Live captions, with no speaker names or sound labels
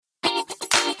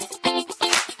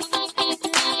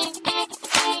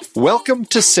Welcome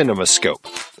to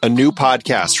CinemaScope, a new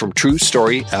podcast from True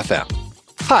Story FM.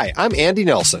 Hi, I'm Andy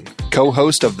Nelson,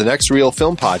 co-host of the Next Reel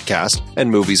Film Podcast and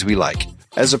Movies We Like.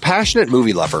 As a passionate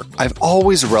movie lover, I've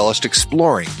always relished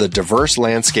exploring the diverse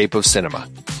landscape of cinema.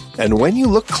 And when you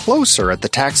look closer at the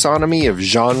taxonomy of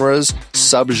genres,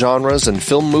 subgenres, and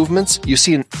film movements, you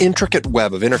see an intricate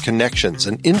web of interconnections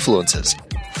and influences.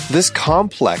 This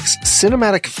complex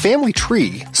cinematic family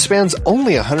tree spans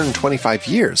only 125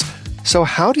 years. So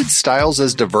how did styles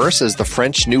as diverse as the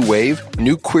French New Wave,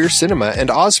 New Queer Cinema,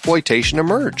 and Ozploitation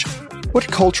emerge? What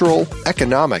cultural,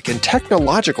 economic, and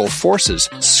technological forces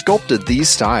sculpted these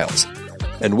styles?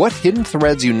 And what hidden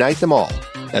threads unite them all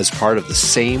as part of the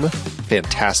same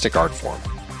fantastic art form?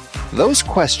 Those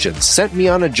questions sent me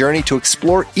on a journey to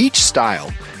explore each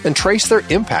style and trace their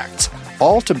impacts,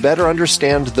 all to better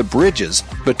understand the bridges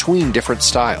between different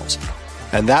styles.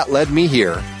 And that led me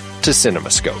here to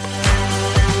CinemaScope.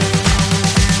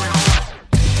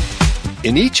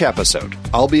 In each episode,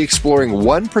 I'll be exploring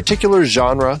one particular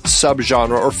genre,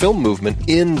 subgenre, or film movement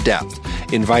in depth,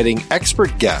 inviting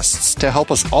expert guests to help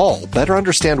us all better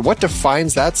understand what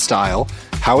defines that style,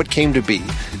 how it came to be,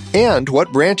 and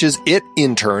what branches it,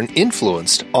 in turn,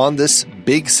 influenced on this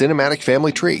big cinematic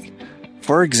family tree.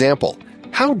 For example,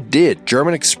 how did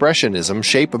German Expressionism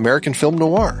shape American film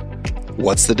noir?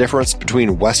 What's the difference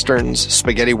between Westerns,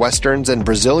 spaghetti Westerns, and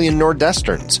Brazilian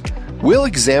Nordwesterns? We'll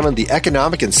examine the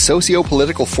economic and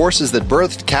socio-political forces that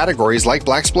birthed categories like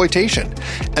blaxploitation,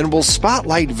 and we'll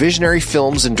spotlight visionary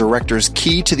films and directors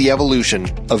key to the evolution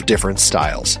of different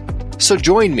styles. So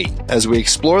join me as we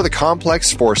explore the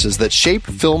complex forces that shape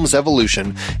film's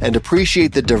evolution and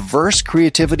appreciate the diverse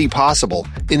creativity possible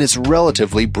in its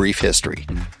relatively brief history.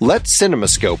 Let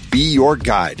CinemaScope be your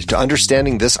guide to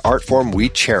understanding this art form we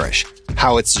cherish,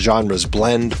 how its genres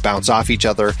blend, bounce off each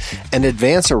other, and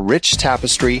advance a rich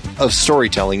tapestry of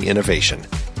storytelling innovation.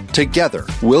 Together,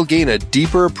 we'll gain a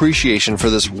deeper appreciation for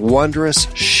this wondrous,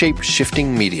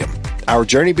 shape-shifting medium. Our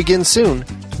journey begins soon.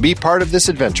 Be part of this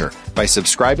adventure by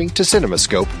subscribing to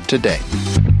CinemaScope today.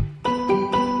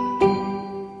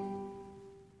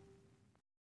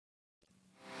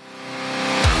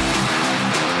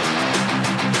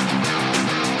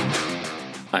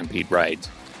 I'm Pete Wright.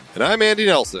 And I'm Andy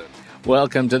Nelson.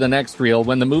 Welcome to the next reel.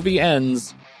 When the movie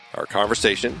ends, our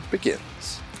conversation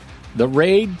begins. The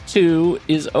Raid 2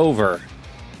 is over.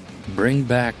 Bring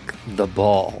back the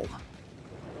ball.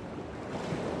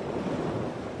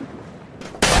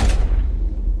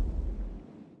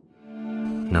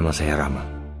 Nama saya Rama.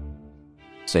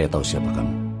 Saya tahu siapa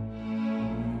kamu.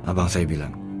 Abang saya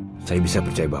bilang, saya bisa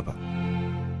percaya Bapak.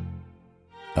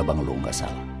 Abang lu nggak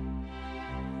salah.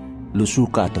 Lu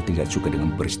suka atau tidak suka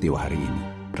dengan peristiwa hari ini,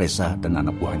 Reza dan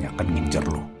anak buahnya akan ngincer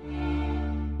lu.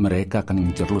 Mereka akan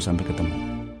ngincer lu sampai ketemu.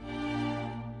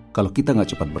 Kalau kita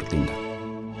nggak cepat bertindak,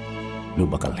 lu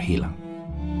bakal hilang.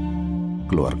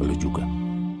 Keluarga lu juga.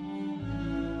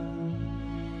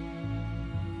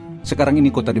 Sekarang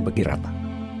ini kota dibagi rata.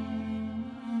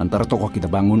 Antara tokoh kita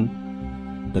bangun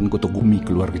dan Kotogumi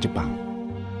keluarga Jepang.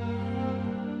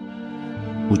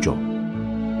 Uco,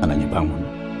 anaknya bangun,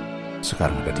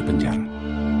 sekarang ada di penjara.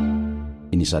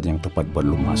 Ini saat yang tepat buat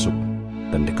lu masuk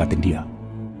dan dekatin dia.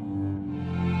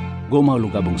 Gue mau lu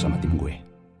gabung sama tim gue.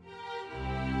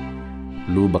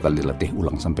 Lu bakal dilatih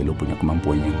ulang sampai lu punya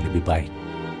kemampuan yang lebih baik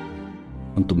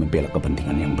untuk membela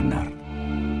kepentingan yang benar.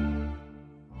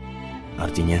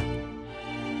 Artinya,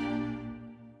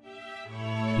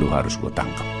 lu harus gue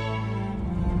tangkap.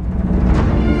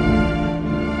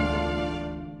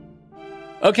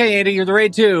 Okay, Andy, you're the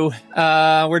Raid 2.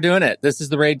 We're doing it. This is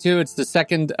the Raid 2. It's the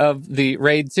second of the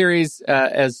Raid series,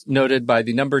 as noted by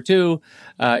the number 2.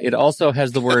 It also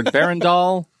has the word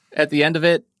Barandal at the end of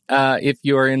it, if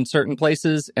you're in certain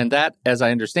places. And that, as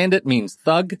I understand it, means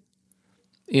thug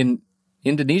in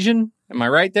Indonesian. Am I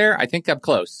right there? I think I'm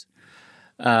close.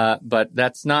 But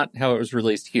that's not how it was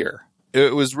released here.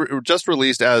 It was just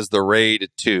released as the Raid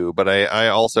 2, but I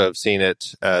also have seen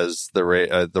it as the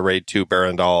Raid 2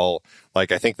 Barandal.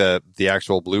 Like, I think the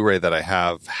actual Blu-ray that I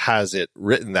have has it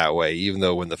written that way, even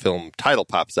though when the film title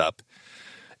pops up,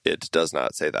 it does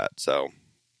not say that. So,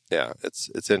 yeah,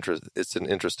 it's an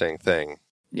interesting thing.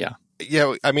 Yeah.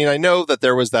 Yeah, I mean, I know that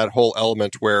there was that whole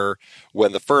element where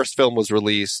when the first film was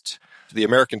released, the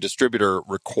American distributor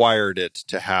required it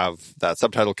to have that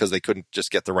subtitle because they couldn't just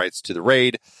get the rights to the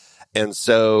Raid. And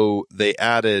so they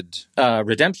added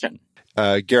Redemption.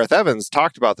 Gareth Evans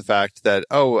talked about the fact that,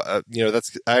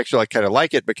 that's I actually kind of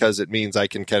like it because it means I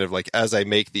can kind of like, as I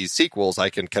make these sequels, I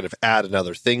can kind of add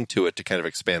another thing to it to kind of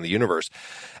expand the universe.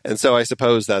 And so I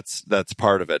suppose that's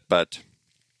part of it. But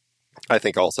I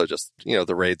think also just,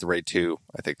 the Raid 2,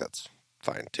 I think that's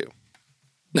fine too.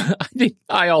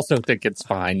 I also think it's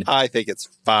fine. I think it's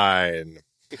fine.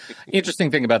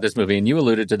 Interesting thing about this movie, and you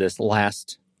alluded to this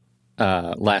last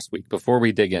week before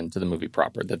we dig into the movie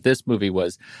proper, that this movie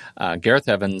was Gareth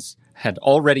Evans had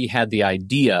already had the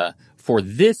idea for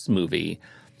this movie,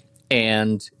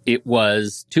 and it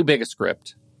was too big a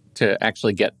script to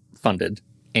actually get funded,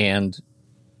 and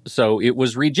so it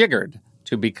was rejiggered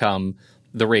to become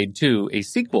The Raid 2, a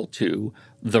sequel to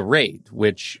The Raid,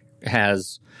 which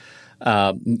has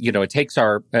it takes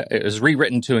is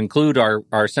rewritten to include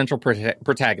our central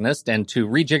protagonist and to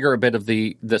rejigger a bit of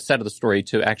the set of the story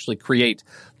to actually create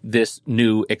this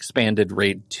new expanded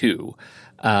Raid 2.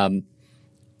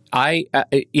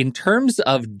 In terms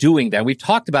of doing that, we've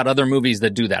talked about other movies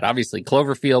that do that. Obviously,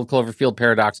 Cloverfield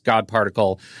Paradox, God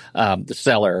Particle, The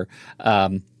Cellar,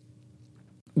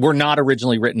 were not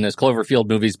originally written as Cloverfield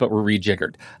movies, but were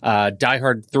rejiggered. Die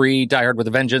Hard 3, Die Hard with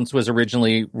a Vengeance, was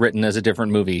originally written as a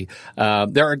different movie.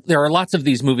 There are lots of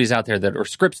these movies out there that are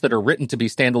scripts that are written to be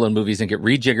standalone movies and get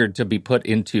rejiggered to be put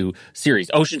into series.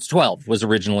 Ocean's 12 was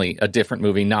originally a different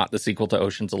movie, not the sequel to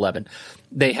Ocean's 11.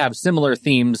 They have similar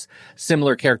themes,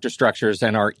 similar character structures,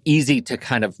 and are easy to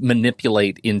kind of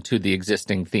manipulate into the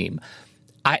existing theme.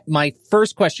 My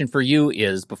first question for you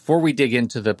is, before we dig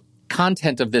into the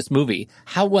content of this movie,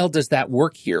 how well does that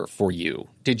work here for you?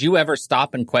 Did you ever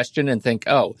stop and question and think,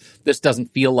 oh, this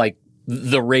doesn't feel like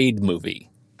the Raid movie?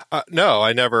 No,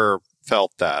 I never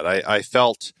felt that. I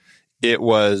felt it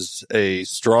was a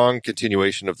strong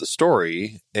continuation of the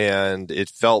story, and it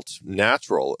felt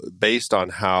natural based on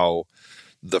how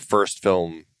the first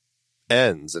film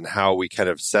ends and how we kind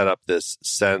of set up this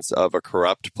sense of a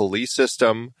corrupt police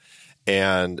system,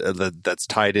 and that's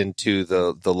tied into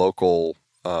the local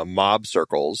mob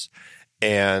circles.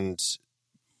 And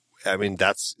I mean,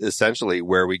 that's essentially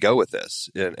where we go with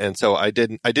this. And so I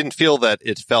didn't feel that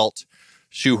it felt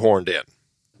shoehorned in.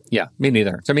 Yeah, me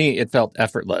neither. To me, it felt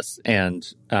effortless and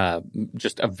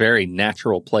just a very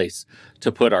natural place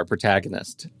to put our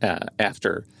protagonist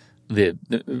after the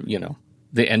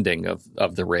ending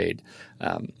of the Raid.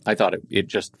 I thought it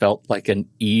just felt like an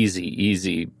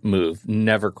easy move.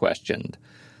 Never questioned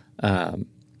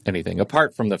anything,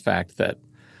 apart from the fact that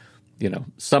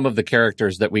some of the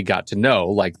characters that we got to know,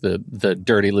 like the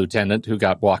dirty lieutenant who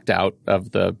got walked out of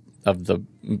the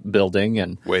building,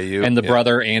 and the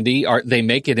brother Andy, they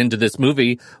make it into this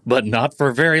movie, but not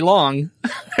for very long.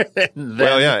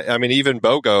 Well, yeah, I mean, even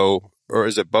Bogo, or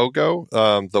is it Bogo,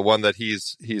 the one that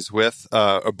he's with,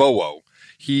 or Bowo.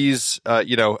 He's,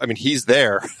 he's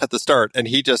there at the start, and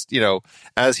he just,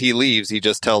 as he leaves, he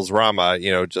just tells Rama,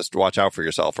 just watch out for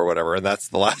yourself or whatever. And that's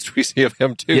the last we see of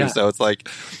him too. Yeah. So it's like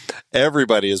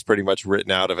everybody is pretty much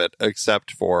written out of it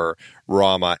except for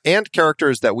Rama and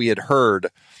characters that we had heard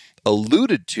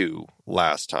alluded to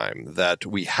last time that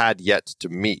we had yet to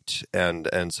meet.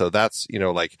 And so that's,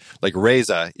 like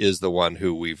Reza is the one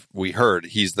who we heard.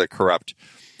 He's the corrupt,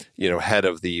 head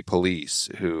of the police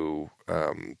who,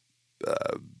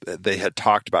 they had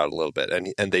talked about a little bit,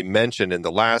 and they mentioned in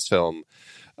the last film,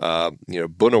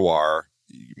 Bunawar.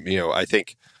 I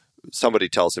think somebody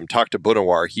tells him, talk to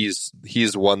Bunawar.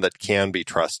 He's one that can be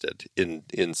trusted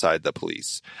inside the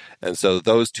police, and so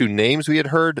those two names we had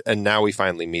heard, and now we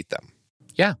finally meet them.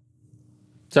 Yeah.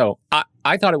 So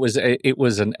I thought it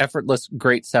was an effortless,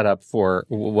 great setup for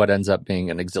what ends up being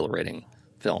an exhilarating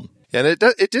film. And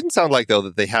it didn't sound like, though,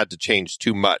 that they had to change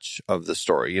too much of the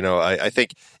story. I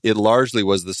think it largely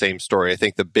was the same story. I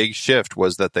think the big shift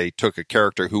was that they took a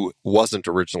character who wasn't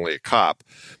originally a cop,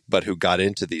 but who got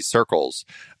into these circles.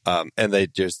 And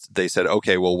they said,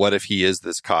 okay, well, what if he is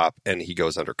this cop and he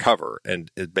goes undercover? And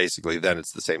basically then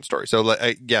it's the same story. So,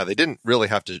 they didn't really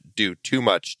have to do too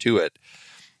much to it.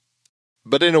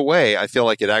 But in a way, I feel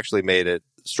like it actually made it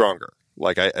stronger.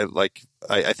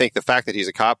 I think the fact that he's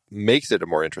a cop makes it a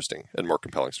more interesting and more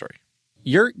compelling story.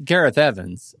 You're Gareth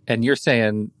Evans, and you're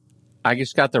saying, I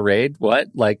just got the Raid? What?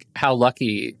 Like, how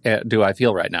lucky do I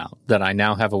feel right now that I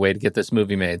now have a way to get this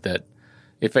movie made that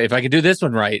if I could do this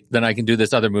one right, then I can do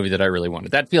this other movie that I really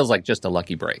wanted. That feels like just a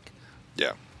lucky break.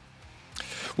 Yeah.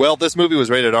 Well, this movie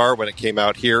was rated R when it came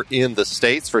out here in the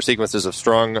States for sequences of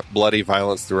strong, bloody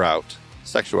violence throughout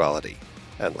sexuality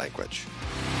and language.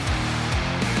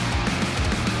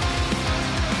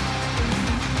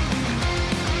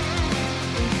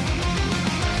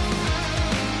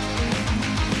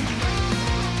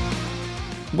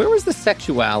 Where was the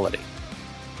sexuality?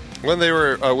 When they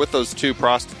were with those two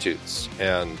prostitutes,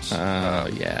 and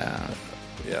and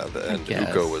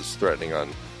Uko was threatening on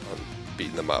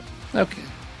beating them up. Okay,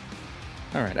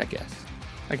 all right, I guess.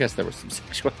 I guess there was some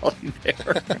sexuality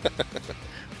there.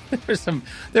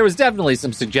 There was definitely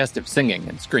some suggestive singing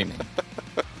and screaming.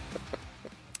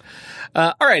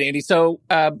 All right, Andy. So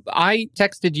I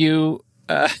texted you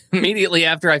immediately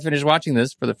after I finished watching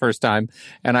this for the first time,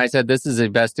 and I said this is a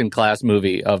best-in-class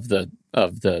movie of the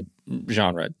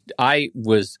genre. I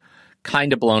was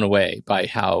kind of blown away by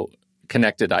how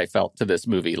connected I felt to this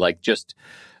movie, like just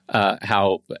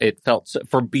how it felt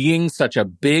for being such a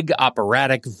big,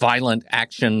 operatic, violent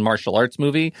action martial arts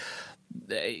movie.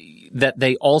 That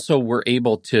they also were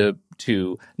able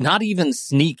to not even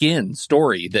sneak in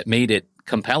story that made it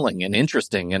compelling and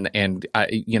interesting, and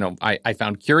I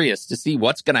found curious to see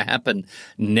what's going to happen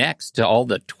next to all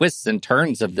the twists and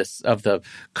turns of the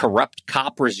corrupt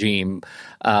cop regime.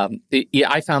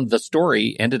 I found the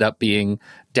story ended up being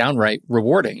downright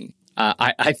rewarding.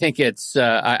 I think it's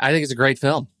a great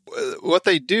film. What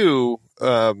they do,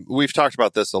 we've talked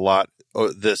about this a lot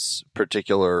this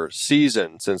particular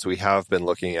season, since we have been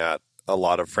looking at a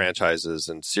lot of franchises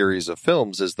and series of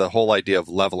films, is the whole idea of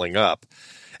leveling up.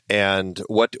 And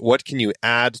what can you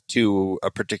add to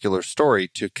a particular story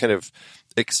to kind of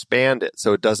expand it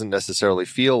so it doesn't necessarily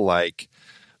feel like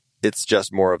it's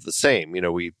just more of the same. You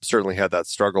know, we certainly had that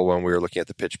struggle when we were looking at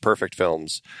the Pitch Perfect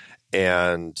films,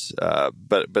 and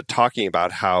but talking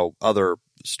about how other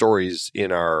stories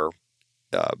in our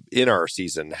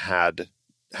season had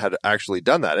actually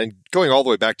done that, and going all the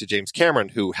way back to James Cameron,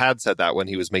 who had said that when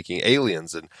he was making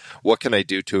Aliens, and what can I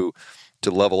do to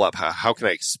level up? How can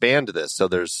I expand this? So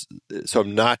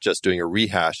I'm not just doing a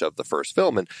rehash of the first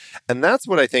film, and that's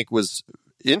what I think was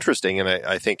interesting. And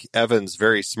I think Evans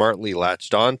very smartly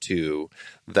latched onto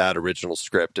that original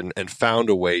script and found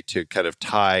a way to kind of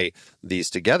tie these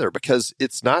together, because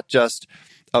it's not just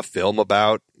a film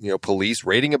about, police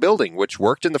raiding a building, which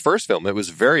worked in the first film. It was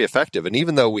very effective. And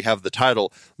even though we have the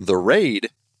title, The Raid,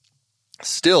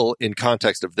 still in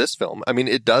context of this film, I mean,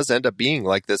 it does end up being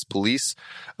like this police,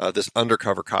 this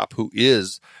undercover cop who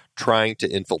is trying to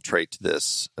infiltrate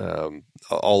this,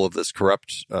 all of this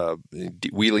corrupt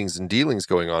wheelings and dealings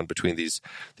going on between these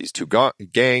two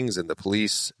gangs and the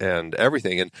police and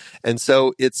everything. And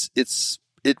so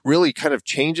it really kind of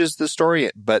changes the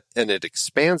story, and it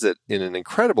expands it in an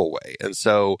incredible way. And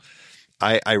so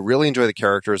I really enjoy the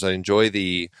characters. I enjoy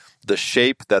the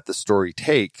shape that the story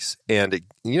takes, and it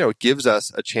gives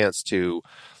us a chance to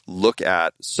look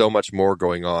at so much more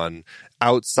going on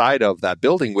outside of that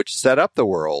building, which set up the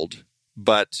world.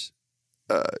 But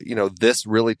this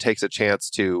really takes a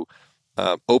chance to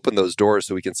open those doors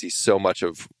so we can see so much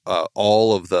of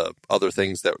all of the other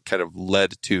things that kind of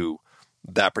led to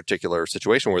that particular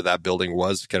situation where that building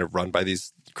was kind of run by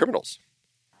these criminals.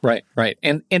 Right.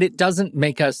 And it doesn't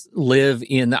make us live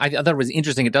in, I thought it was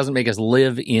interesting, it doesn't make us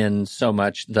live in so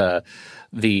much the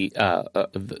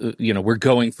we're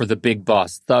going for the big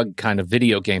boss thug kind of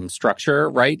video game structure,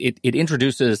 right? It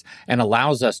introduces and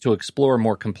allows us to explore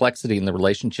more complexity in the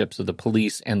relationships of the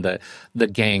police and the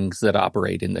gangs that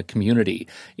operate in the community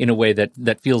in a way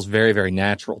that feels very, very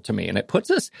natural to me. And it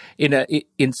puts us in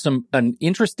an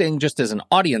interesting, just as an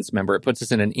audience member, it puts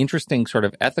us in an interesting sort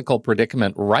of ethical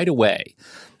predicament right away,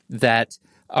 that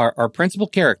our principal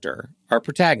character, our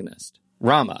protagonist,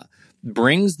 Rama,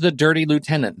 brings the dirty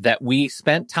lieutenant that we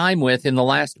spent time with in the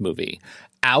last movie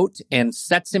out and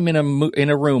sets him in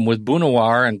a room with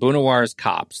Bunawar and Bunawar's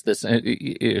cops, this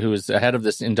who is head of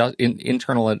this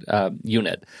internal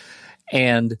unit,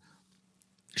 and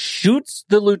shoots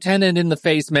the lieutenant in the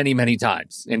face many, many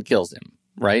times and kills him,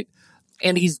 right?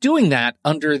 And he's doing that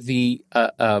under the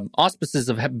auspices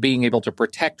of being able to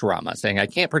protect Rama, saying, I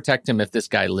can't protect him if this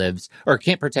guy lives, or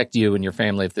can't protect you and your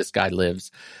family if this guy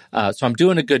lives. So I'm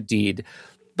doing a good deed.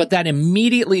 But that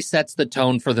immediately sets the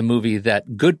tone for the movie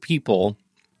that good people,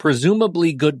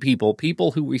 presumably good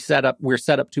people who we're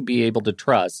set up to be able to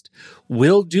trust,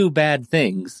 will do bad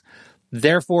things.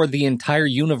 Therefore, the entire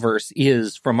universe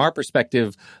is, from our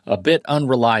perspective, a bit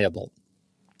unreliable.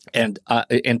 And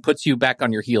puts you back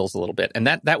on your heels a little bit. And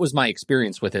that was my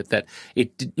experience with it, that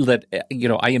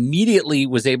I immediately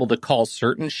was able to call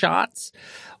certain shots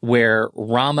where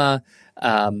Rama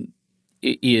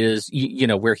is,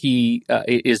 where he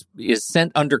is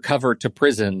sent undercover to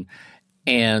prison,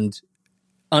 and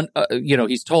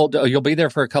he's told, you'll be there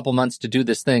for a couple months to do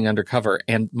this thing undercover.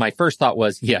 And my first thought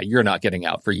was, yeah, you're not getting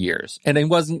out for years. And he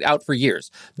wasn't out for years.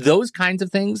 Those kinds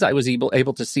of things I was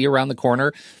able to see around the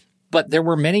corner. But there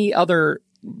were many other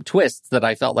twists that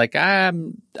I felt like I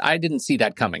didn't see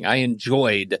that coming. I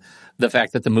enjoyed the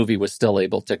fact that the movie was still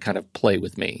able to kind of play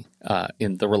with me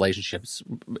in the relationships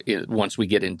once we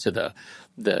get into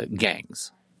the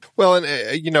gangs. Well, and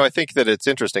I think that it's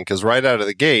interesting because right out of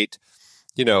the gate,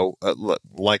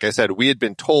 like I said, we had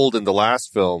been told in the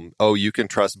last film, oh, you can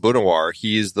trust Bunawar.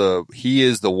 He is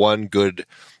the one good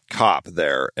cop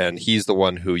there, and he's the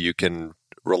one who you can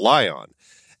rely on.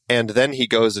 And then he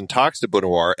goes and talks to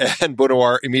Bunawar, and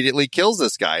Bunawar immediately kills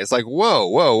this guy. It's like, whoa,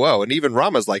 whoa, whoa. And even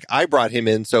Rama's like, I brought him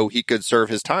in so he could serve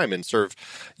his time and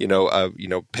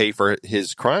pay for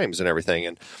his crimes and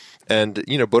everything. And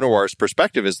Bunawar's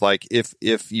perspective is like,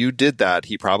 if you did that,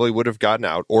 he probably would have gotten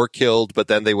out or killed, but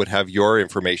then they would have your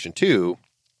information too.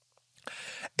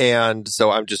 And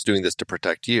so I'm just doing this to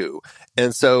protect you.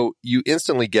 And so you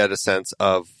instantly get a sense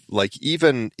of, like,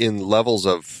 even in levels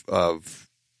of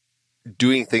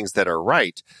doing things that are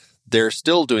right, they're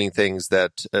still doing things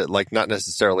that like not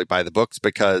necessarily by the books,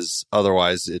 because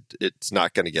otherwise it's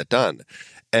not going to get done.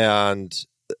 And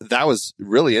that was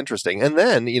really interesting. And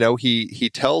then, he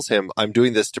tells him, I'm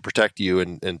doing this to protect you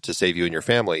and to save you and your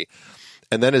family.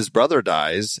 And then his brother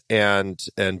dies, and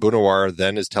Bunawar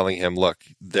then is telling him, look,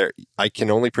 I can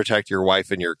only protect your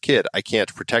wife and your kid. I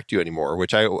can't protect you anymore,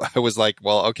 which I was like,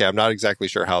 well, okay, I'm not exactly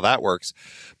sure how that works.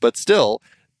 But still,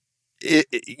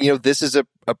 this is a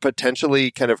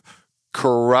potentially kind of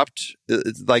corrupt,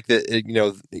 like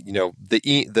the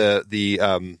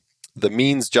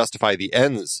means justify the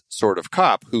ends sort of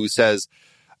cop who says,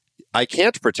 I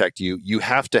can't protect you. You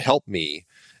have to help me.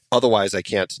 Otherwise, I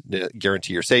can't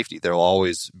guarantee your safety. They'll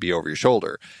always be over your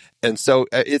shoulder. And so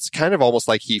it's kind of almost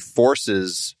like he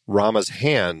forces Rama's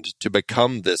hand to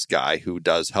become this guy who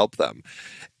does help them.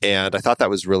 And I thought that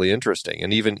was really interesting.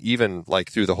 And even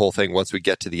like through the whole thing, once we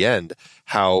get to the end,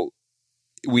 how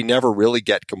we never really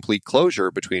get complete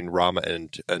closure between Rama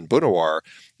and Bunawar,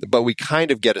 but we kind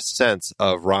of get a sense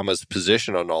of Rama's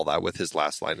position on all that with his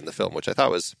last line in the film, which I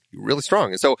thought was really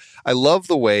strong. And so I love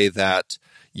the way that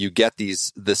you get the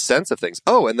sense of things.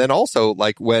 Oh, and then also,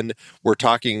 like, when we're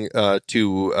talking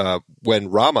when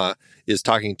Rama is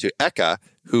talking to Eka,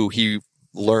 who he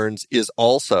learns is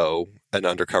also an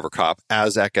undercover cop,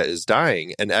 as Eka is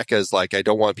dying. And Eka is like, I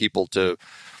don't want people to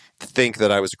think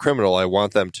that I was a criminal. I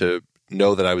want them to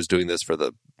know that I was doing this for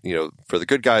the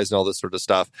good guys and all this sort of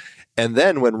stuff. And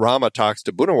then when Rama talks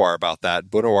to Bunawar about that,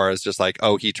 Bunawar is just like,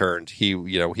 oh, he turned. He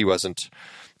wasn't,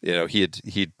 he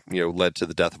led to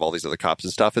the death of all these other cops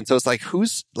and stuff. And so it's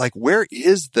like, where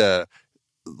is the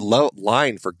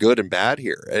line for good and bad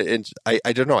here? And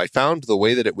I don't know. I found the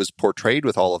way that it was portrayed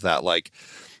with all of that, like,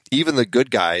 even the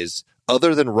good guys,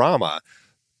 other than Rama,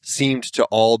 seemed to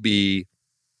all be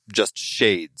just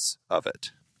shades of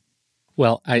it.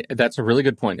 Well, that's a really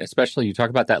good point, especially you talk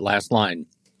about that last line,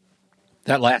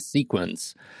 that last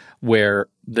sequence where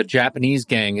the Japanese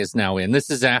gang is now in. This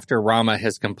is after Rama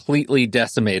has completely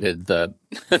decimated the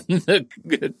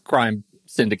crime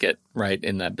syndicate, right,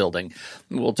 in that building.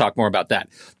 We'll talk more about that.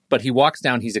 But he walks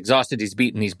down, he's exhausted, he's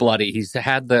beaten, he's bloody, he's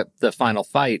had the final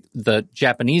fight. The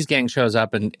Japanese gang shows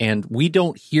up and we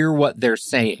don't hear what they're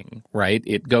saying, right?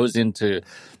 It goes into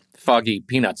Foggy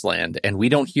Peanuts land, and we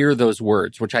don't hear those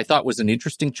words, which I thought was an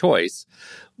interesting choice,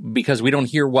 because we don't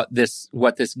hear what this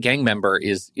gang member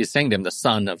is saying to him, the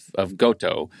son of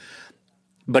Goto.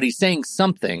 But he's saying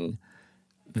something.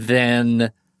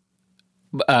 Then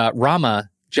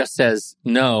Rama just says,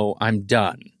 "No, I'm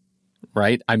done.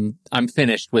 Right? I'm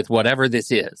finished with whatever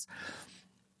this is."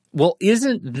 Well,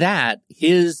 isn't that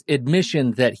his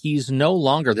admission that he's no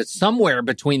longer, that somewhere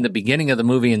between the beginning of the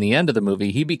movie and the end of the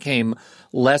movie, he became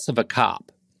less of a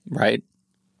cop, right?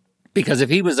 Because if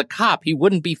he was a cop, he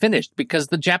wouldn't be finished, because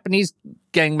the Japanese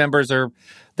gang members they're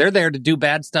there to do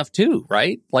bad stuff too,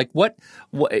 right? Like what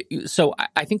so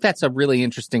I think that's a really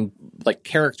interesting, like,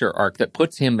 character arc that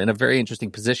puts him in a very interesting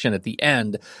position at the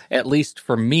end, at least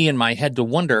for me in my head, to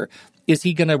wonder, is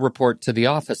he going to report to the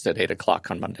office at 8:00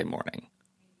 on Monday morning?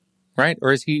 Right?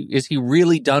 Or is he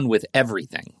really done with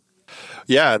everything?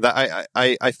 Yeah,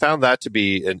 I found that to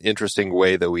be an interesting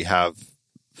way that we have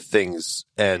things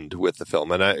end with the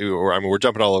film. And we're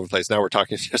jumping all over the place. Now we're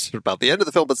talking just about the end of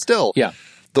the film, but still, yeah,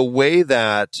 the way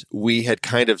that we had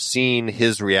kind of seen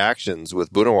his reactions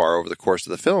with Bunawar over the course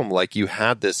of the film, like, you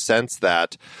had this sense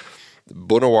that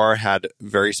Bunawar had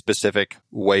very specific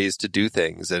ways to do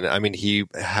things. And I mean, he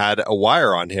had a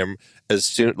wire on him as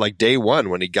soon, like day one,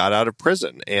 when he got out of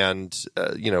prison. And,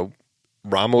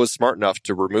 Rama was smart enough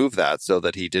to remove that so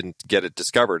that he didn't get it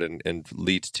discovered and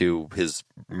lead to his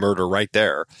murder right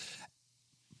there.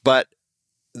 But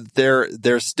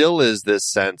there still is this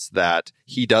sense that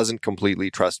he doesn't completely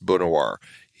trust Bunawar.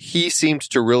 He seemed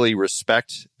to really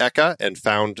respect Eka and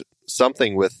found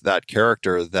something with that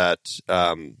character that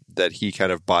that he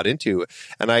kind of bought into.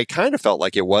 And I kind of felt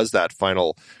like it was that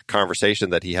final conversation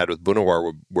that he had with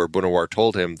Bunawar, where Bunawar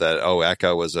told him that,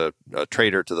 Eka was a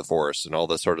traitor to the Force and all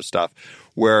this sort of stuff,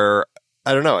 where,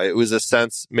 I don't know, it was a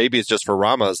sense, maybe it's just for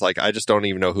Rama, it's like, I just don't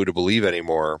even know who to believe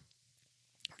anymore.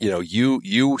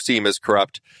 You seem as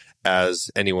corrupt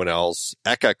as anyone else.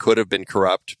 Eka could have been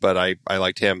corrupt, but I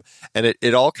liked him. And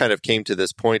it all kind of came to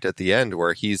this point at the end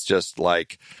where he's just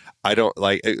like, I don't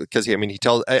like, because he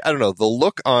tells, I don't know, the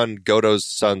look on Goto's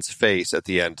son's face at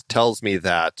the end tells me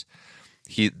that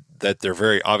they're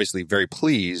very obviously very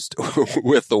pleased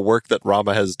with the work that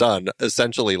Rama has done,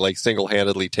 essentially like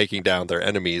single-handedly taking down their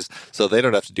enemies, so they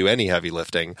don't have to do any heavy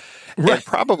lifting. Right. And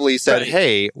probably said,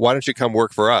 hey, why don't you come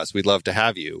work for us? We'd love to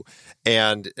have you.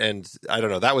 And I don't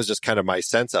know, that was just kind of my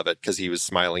sense of it, because he was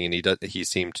smiling and he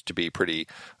seemed to be pretty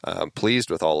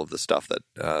pleased with all of the stuff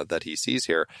that he sees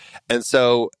here. And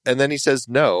then he says,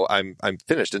 no, I'm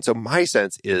finished. And so my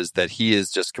sense is that he is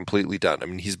just completely done. I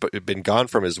mean, he's been gone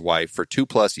from his wife for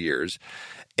 2+ years,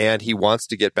 and he wants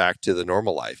to get back to the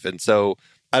normal life. And so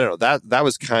I don't know, that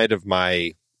was kind of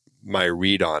my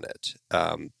read on it.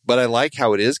 But I like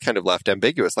how it is kind of left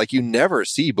ambiguous. Like, you never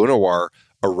see Bunawar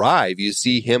arrive. You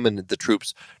see him and the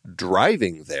troops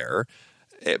driving there,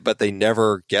 but they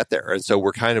never get there. And so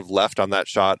we're kind of left on that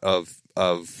shot of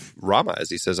Rama as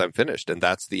he says, I'm finished. And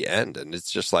that's the end. And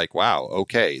it's just like, wow,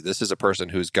 okay, this is a person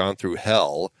who's gone through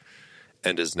hell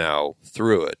and is now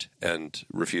through it and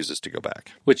refuses to go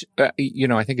back. Which, I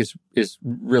think is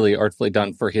really artfully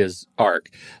done for his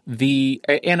arc.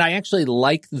 And I actually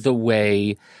like the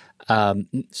way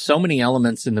so many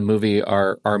elements in the movie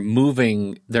are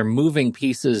moving. They're moving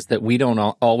pieces that we don't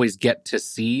always get to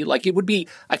see. Like,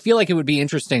 I feel like it would be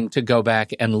interesting to go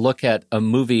back and look at a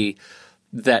movie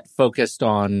that focused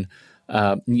on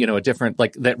a different,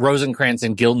 like that Rosencrantz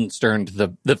and Guildenstern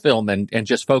the film and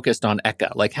just focused on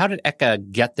Eka. Like, how did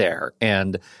Eka get there?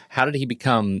 And how did he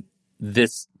become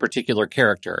this particular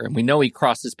character? And we know he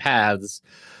crosses paths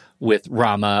with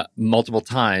Rama multiple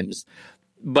times,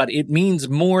 but it means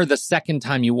more the second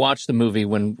time you watch the movie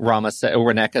when when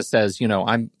Eka says,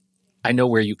 I know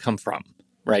where you come from.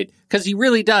 Right? Because he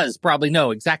really does probably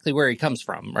know exactly where he comes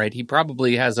from, right? He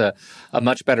probably has a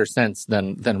much better sense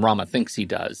than Rama thinks he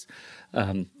does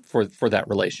for that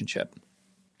relationship.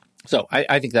 So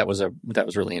I think that was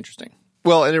really interesting.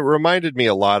 Well, and it reminded me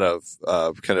a lot of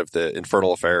kind of the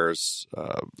Infernal Affairs,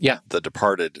 The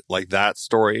Departed, like that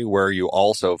story, where you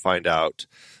also find out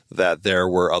that there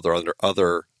were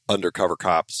other undercover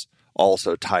cops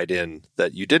also tied in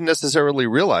that you didn't necessarily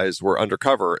realize were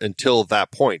undercover until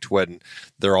that point when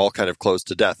they're all kind of close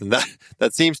to death. And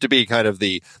that seems to be kind of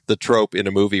the trope in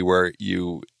a movie where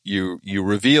you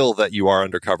reveal that you are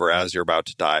undercover as you're about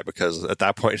to die, because at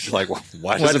that point it's like, well,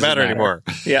 why does it matter anymore?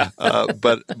 Yeah.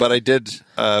 But I did,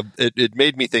 it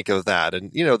made me think of that.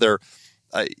 And,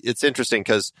 it's interesting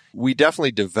because we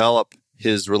definitely develop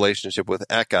his relationship with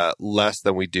Eka less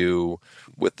than we do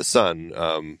with the son,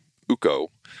 Uko.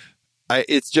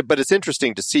 But it's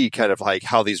interesting to see kind of like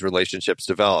how these relationships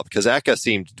develop, because Eka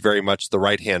seemed very much the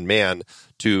right-hand man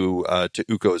to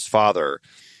Uko's father,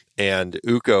 and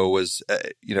Uko was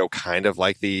kind of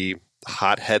like the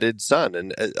hot-headed son,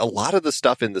 and a lot of the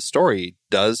stuff in the story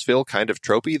does feel kind of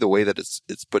tropey the way that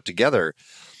it's put together.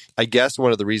 I guess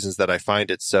one of the reasons that I find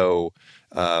it so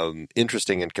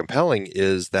interesting and compelling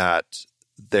is that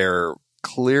they're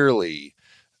clearly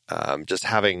just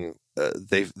having.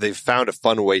 They've found a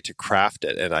fun way to craft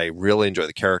it, and I really enjoy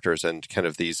the characters and kind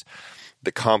of the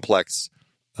complex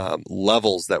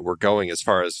levels that we're going. As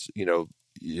far as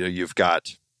you've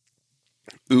got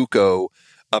Uko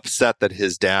upset that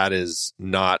his dad is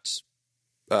not,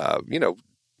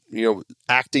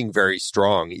 acting very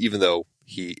strong, even though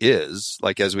he is.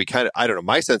 Like, as we kind of, I don't know,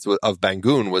 my sense of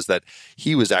Bangun was that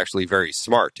he was actually very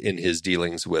smart in his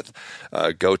dealings with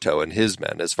Goto and his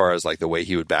men, as far as like the way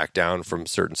he would back down from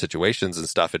certain situations and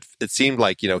stuff. It seemed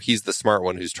like, he's the smart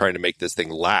one who's trying to make this thing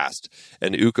last.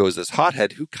 And Uko is this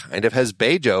hothead who kind of has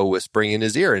Bejo whispering in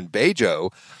his ear. And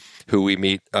Bejo, who we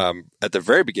meet at the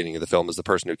very beginning of the film as the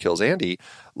person who kills Andy,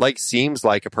 like seems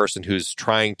like a person who's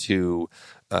trying to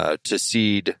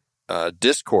seed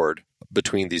discord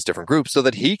between these different groups so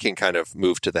that he can kind of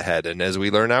move to the head. And as we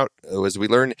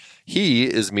learn, he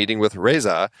is meeting with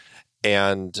Reza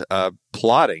and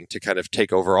plotting to kind of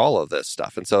take over all of this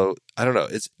stuff. And so, I don't know,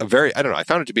 I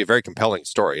found it to be a very compelling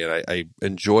story, and I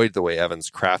enjoyed the way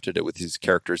Evans crafted it with these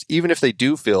characters, even if they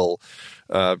do feel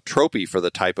tropey for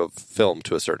the type of film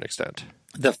to a certain extent.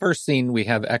 The first scene, we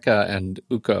have Eka and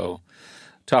Uko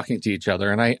talking to each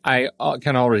other. And I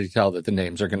can already tell that the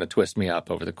names are going to twist me up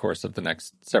over the course of the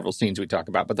next several scenes we talk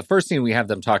about. But the first scene we have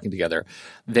them talking together,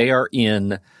 they are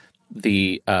in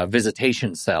the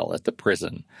visitation cell at the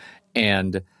prison.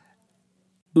 And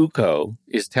Uko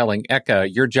is telling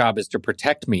Eka, your job is to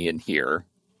protect me in here,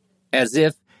 as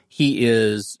if he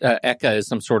is, Eka is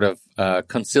some sort of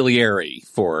conciliary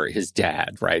for his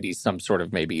dad, right? He's some sort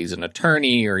of, maybe he's an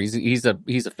attorney or he's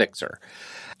a fixer,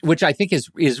 which I think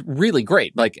is really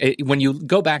great. Like, when you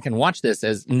go back and watch this,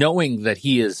 as knowing that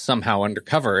he is somehow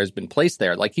undercover, has been placed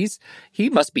there, like he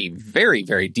must be very,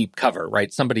 very deep cover,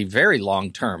 right? Somebody very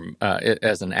long-term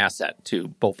as an asset to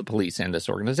both the police and this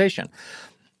organization.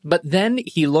 But then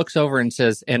he looks over and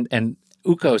says, and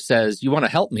Uko says, you want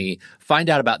to help me? Find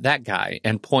out about that guy,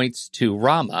 and points to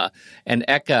Rama. And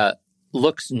Eka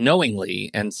looks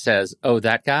knowingly and says, oh,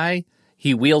 that guy?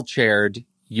 He wheelchaired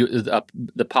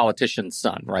the politician's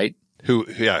son, right? Who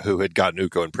had gotten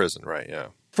Uko in prison, right? Yeah.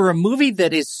 For a movie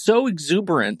that is so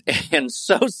exuberant and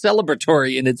so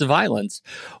celebratory in its violence,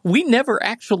 we never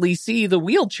actually see the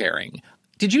wheelchairing.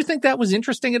 Did you think that was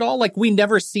interesting at all? Like, we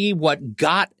never see what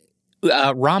got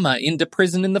Rama into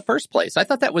prison in the first place. I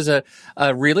thought that was a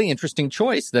really interesting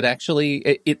choice that actually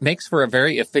it makes for a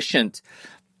very efficient,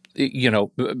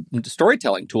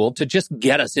 storytelling tool to just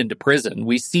get us into prison.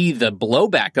 We see the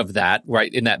blowback of that,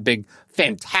 right, in that big,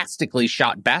 fantastically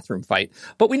shot bathroom fight,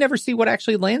 but we never see what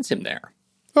actually lands him there.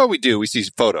 Well, we do. We see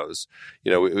photos.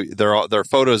 There are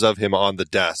photos of him on the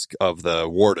desk of the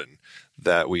warden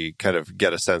that we kind of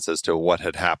get a sense as to what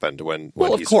had happened when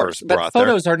he's first brought there.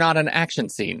 Photos are not an action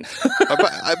scene.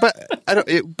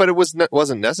 but it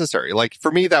wasn't necessary. Like,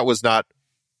 for me, that was not,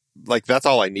 like, that's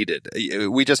all I needed.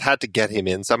 We just had to get him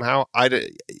in somehow.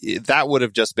 That would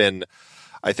have just been,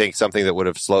 I think, something that would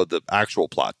have slowed the actual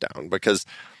plot down, because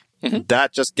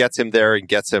that just gets him there and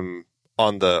gets him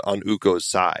on Uko's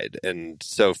side. And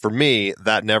so for me,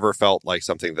 that never felt like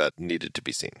something that needed to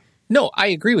be seen. No, I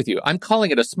agree with you. I'm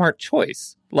calling it a smart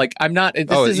choice. Like, I'm not. This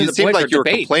isn't it seemed like you were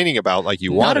complaining about, like,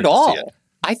 you wanted to see it.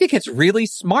 I think it's really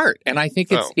smart, and I think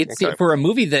it's for a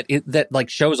movie that like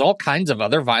shows all kinds of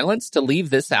other violence, to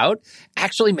leave this out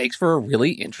actually makes for a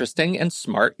really interesting and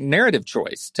smart narrative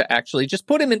choice, to actually just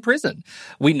put him in prison.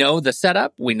 We know the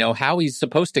setup, we know how he's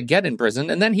supposed to get in prison,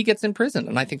 and then he gets in prison,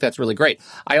 and I think that's really great.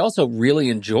 I also really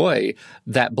enjoy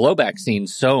that blowback scene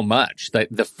so much. That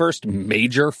the first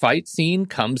major fight scene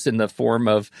comes in the form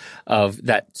of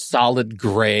that solid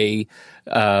gray.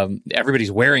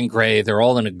 Everybody's wearing gray. They're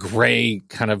all in a gray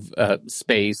kind of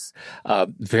space.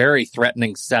 Very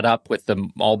threatening setup with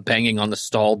them all banging on the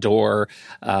stall door.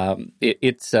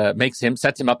 It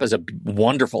sets him up as a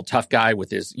wonderful tough guy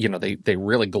with his, they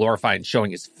really glorify and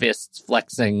showing his fists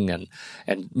flexing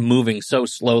and moving so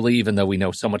slowly, even though we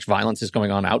know so much violence is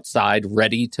going on outside,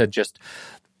 ready to just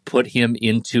put him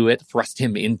into it, thrust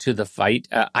him into the fight.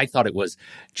 I thought it was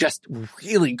just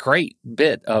really great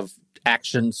bit of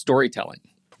action storytelling.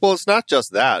 Well, it's not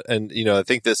just that. And, I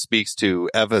think this speaks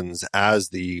to Evans as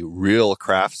the real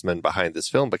craftsman behind this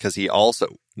film, because he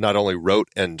also not only wrote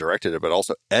and directed it, but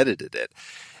also edited it.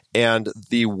 And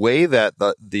the way that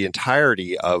the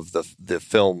entirety of the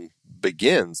film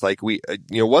begins, like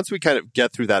once we kind of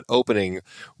get through that opening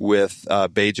with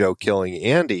Bejo killing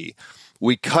Andy,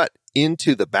 we cut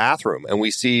into the bathroom and we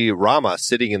see Rama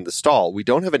sitting in the stall. We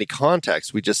don't have any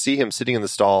context. We just see him sitting in the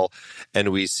stall and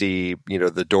we see,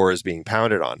 the door is being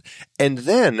pounded on. And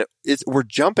then we're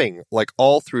jumping like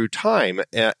all through time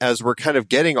as we're kind of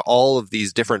getting all of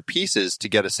these different pieces to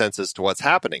get a sense as to what's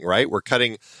happening, right? We're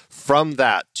cutting from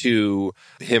that to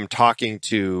him talking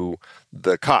to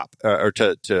the cop or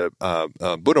to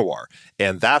Bunawar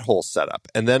and that whole setup.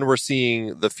 And then we're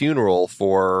seeing the funeral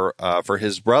for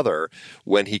his brother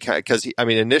when because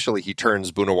initially he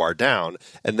turns Bunawar down,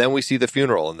 and then we see the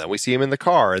funeral, and then we see him in the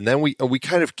car, and then we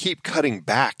kind of keep cutting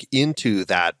back into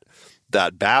that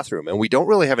bathroom, and we don't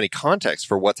really have any context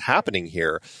for what's happening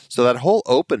here. So that whole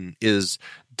open is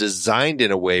designed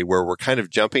in a way where we're kind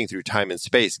of jumping through time and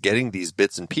space, getting these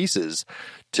bits and pieces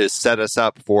to set us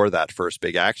up for that first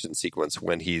big action sequence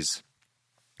when he's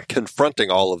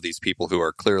confronting all of these people who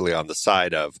are clearly on the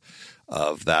side of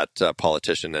that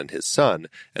politician and his son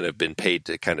and have been paid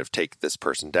to kind of take this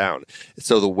person down.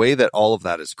 So the way that all of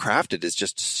that is crafted is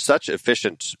just such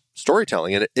efficient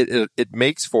storytelling, and it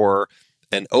makes for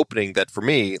an opening that, for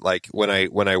me, like when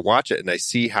I watch it and I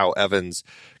see how Evans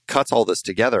cuts all this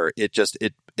together,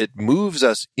 it moves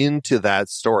us into that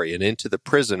story and into the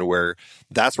prison, where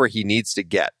that's where he needs to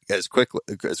get as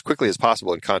quickly as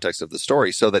possible in context of the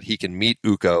story, so that he can meet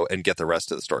Uko and get the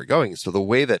rest of the story going. So the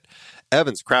way that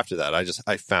Evans crafted that,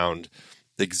 I found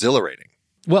exhilarating.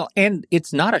 Well, and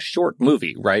it's not a short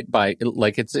movie, right?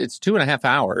 It's 2.5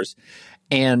 hours.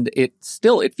 And it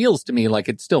feels to me like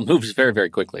it still moves very, very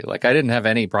quickly. Like I didn't have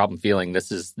any problem feeling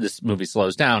this movie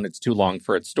slows down. It's too long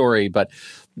for its story, but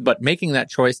making that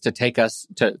choice to take us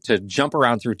to jump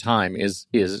around through time is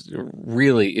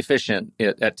really efficient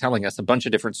at telling us a bunch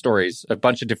of different stories, a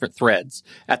bunch of different threads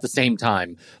at the same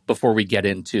time before we get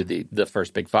into the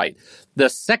first big fight. The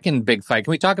second big fight,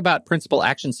 can we talk about principal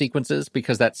action sequences?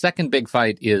 Because that second big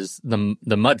fight is the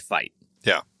mud fight.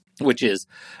 Yeah. Which is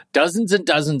dozens and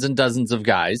dozens and dozens of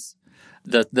guys.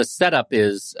 The setup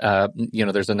is,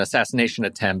 there's an assassination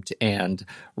attempt, and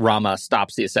Rama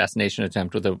stops the assassination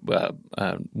attempt with a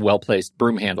well-placed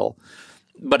broom handle.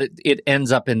 But it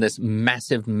ends up in this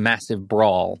massive, massive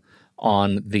brawl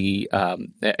on the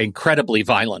incredibly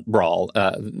violent brawl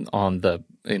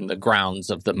in the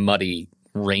grounds of the muddy,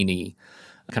 rainy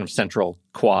kind of central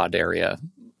quad area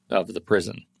of the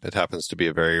prison. It happens to be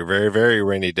a very, very, very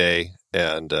rainy day,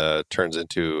 and turns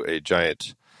into a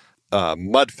giant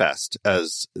mud fest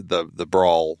as the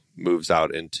brawl moves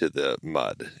out into the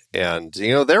mud. And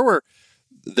there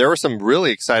were some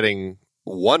really exciting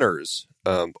one-ers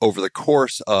over the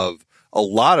course of a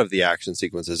lot of the action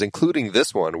sequences, including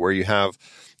this one where you have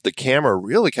the camera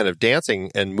really kind of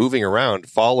dancing and moving around,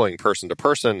 following person to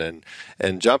person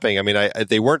and jumping. I mean,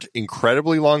 they weren't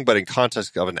incredibly long, but in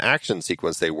context of an action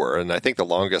sequence, they were. And I think the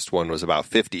longest one was about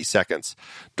 50 seconds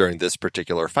during this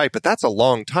particular fight. But that's a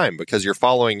long time because you're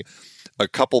following a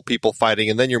couple people fighting,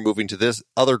 and then you're moving to this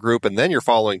other group, and then you're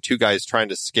following two guys trying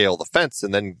to scale the fence,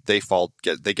 and then they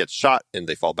get shot and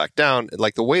they fall back down. And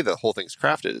like the way the whole thing's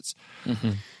crafted, it's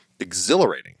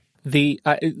exhilarating. The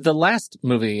last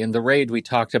movie in the raid, we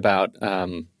talked about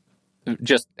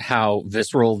just how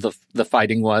visceral the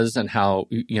fighting was, and how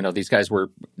these guys were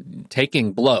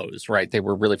taking blows. Right, they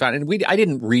were really fighting. And I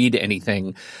didn't read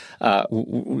anything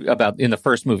about in the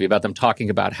first movie about them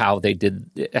talking about how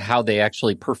they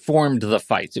actually performed the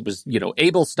fights. It was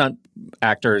able stunt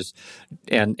actors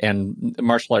and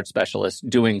martial arts specialists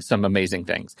doing some amazing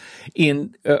things.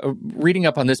 In reading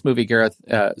up on this movie, Gareth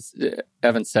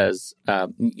Evans says,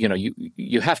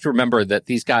 you have to remember that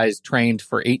these guys trained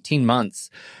for 18 months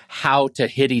how to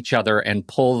hit each other and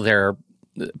pull their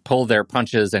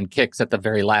punches and kicks at the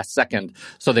very last second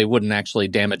so they wouldn't actually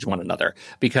damage one another,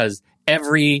 because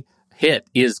every hit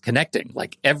is connecting.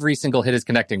 Like every single hit is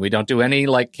connecting. We don't do any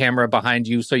camera behind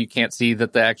you so you can't see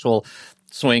that the actual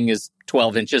swing is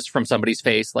 12 inches from somebody's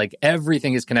face. Like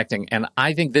everything is connecting. And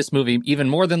I think this movie, even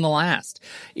more than the last,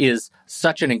 is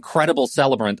such an incredible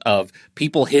celebrant of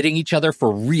people hitting each other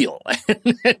for real,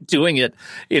 doing it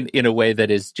in a way that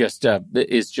is just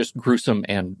gruesome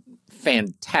and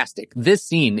fantastic. This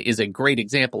scene is a great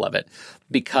example of it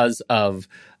because of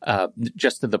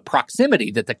just the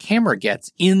proximity that the camera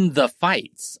gets in the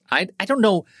fights. I don't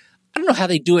know how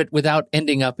they do it without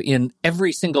ending up in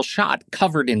every single shot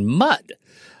covered in mud.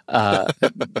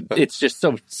 It's just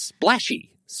so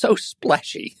splashy.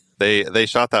 They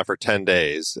shot that for 10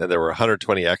 days, and there were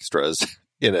 120 extras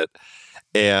in it.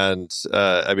 And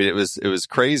it was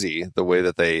crazy the way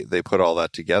that they put all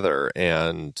that together,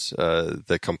 and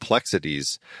the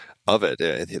complexities of it.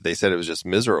 They said it was just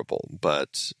miserable,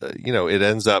 but it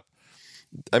ends up.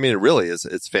 I mean, it really is.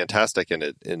 It's fantastic, and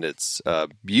it's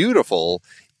beautiful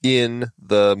in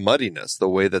the muddiness. The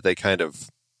way that they kind of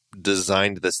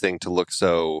designed this thing to look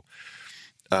so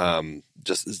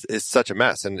it's such a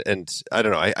mess. And I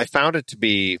don't know. I found it to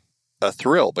be a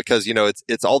thrill because,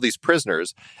 it's all these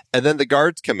prisoners, and then the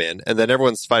guards come in, and then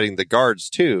everyone's fighting the guards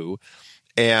too.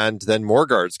 And then more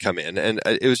guards come in, and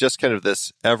it was just kind of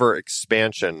this ever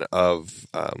expansion of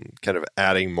kind of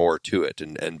adding more to it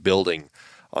and building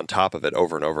on top of it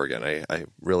over and over again. I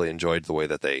really enjoyed the way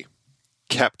that they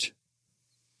kept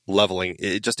leveling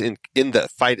it. Just in the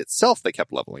fight itself, they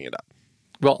kept leveling it up.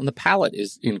 Well, and the palette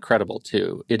is incredible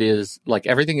too. It is like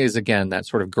everything is, again, that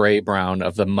sort of gray brown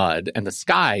of the mud, and the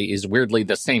sky is weirdly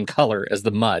the same color as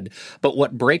the mud. But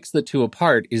what breaks the two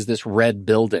apart is this red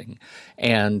building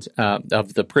and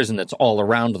of the prison that's all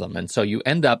around them. And so you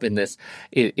end up in this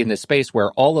space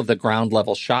where all of the ground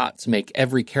level shots make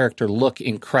every character look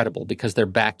incredible because they're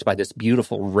backed by this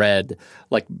beautiful red,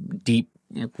 like deep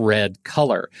red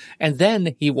color. And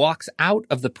then he walks out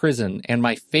of the prison, and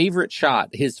my favorite shot,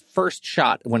 his first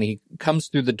shot when he comes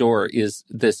through the door, is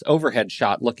this overhead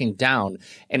shot looking down.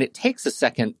 And it takes a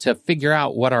second to figure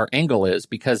out what our angle is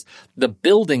because the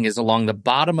building is along the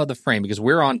bottom of the frame, because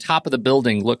we're on top of the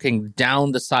building looking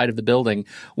down the side of the building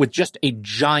with just a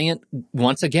giant,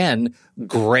 once again,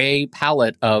 gray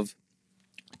palette of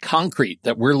concrete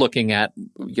that we're looking at,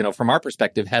 from our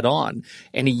perspective head on.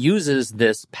 And he uses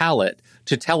this palette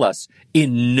to tell us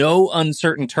in no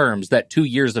uncertain terms that 2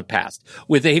 years have passed,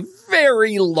 with a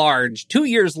very large 2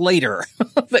 years later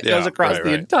that goes across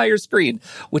the entire screen,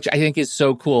 which I think is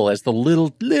so cool as the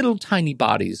little tiny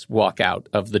bodies walk out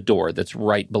of the door that's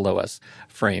right below us,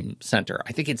 frame center.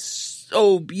 I think it's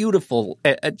so beautiful,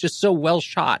 just so well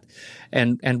shot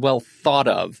and well thought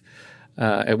of,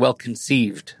 and well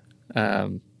conceived.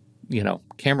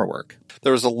 Camera work.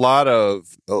 There was a lot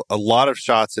of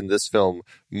shots in this film,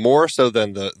 more so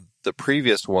than the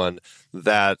previous one,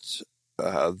 that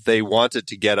they wanted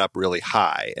to get up really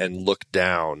high and look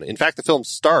down. In fact, the film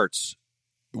starts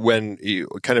when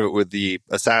with the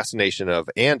assassination of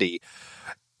Andy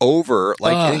over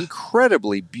an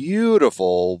incredibly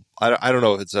beautiful, I don't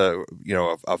know if it's a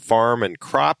farm and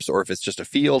crops or if it's just a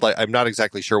field. I'm not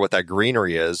exactly sure what that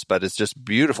greenery is, but it's just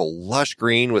beautiful, lush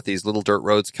green with these little dirt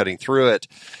roads cutting through it.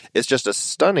 It's just a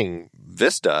stunning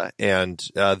vista. And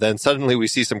then suddenly we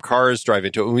see some cars drive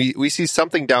into it. We see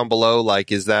something down below, what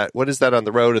is that on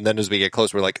the road? And then as we get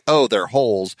closer, we're like, oh, they're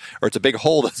holes, or it's a big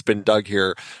hole that's been dug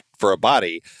here for a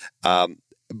body.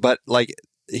 But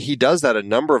he does that a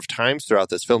number of times throughout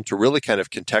this film to really kind of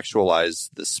contextualize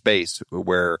the space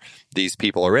where these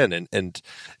people are in. And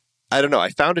I don't know,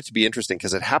 I found it to be interesting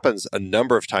because it happens a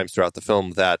number of times throughout the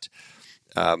film that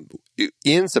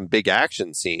in some big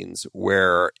action scenes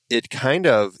where it kind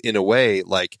of, in a way,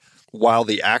 while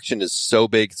the action is so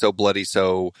big, so bloody,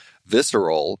 so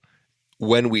visceral,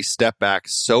 when we step back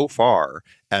so far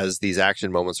as these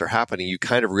action moments are happening, you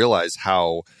kind of realize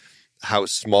how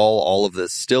small all of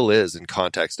this still is in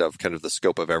context of kind of the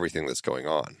scope of everything that's going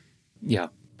on. Yeah,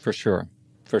 for sure.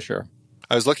 For sure.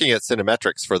 I was looking at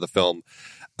cinemetrics for the film.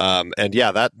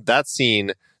 That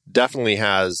scene definitely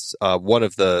has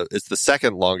it's the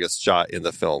second longest shot in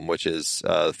the film, which is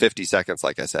 50 seconds,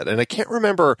 like I said. And I can't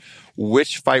remember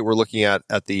which fight we're looking at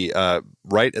the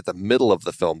right at the middle of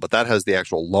the film, but that has the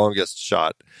actual longest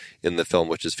shot in the film,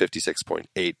 which is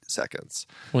 56.8 seconds.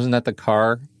 Wasn't that the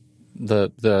car?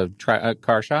 The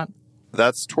car shot?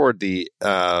 That's toward the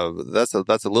that's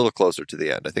a little closer to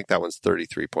the end. I think that one's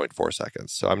 33.4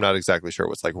 seconds. So I'm not exactly sure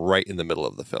what's right in the middle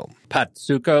of the film.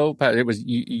 Patsuko, it was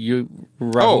you.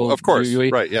 Oh, of course,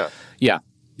 right? Yeah.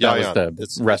 That was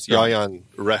the restaurant. Yayan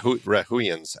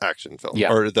Rehuyan's action film,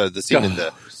 yeah. or the scene in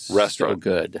the restaurant. So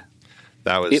good.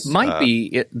 That was. It might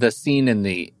be the scene at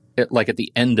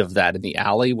the end of that in the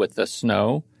alley with the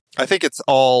snow. I think it's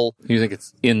all. You think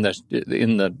it's in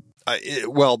the.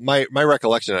 My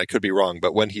recollection, I could be wrong,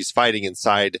 but when he's fighting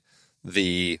inside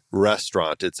the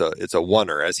restaurant, it's a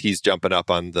oneer as he's jumping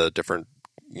up on the different,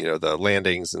 the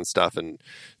landings and stuff and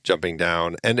jumping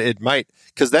down. And it might,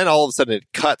 because then all of a sudden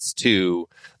it cuts to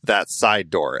that side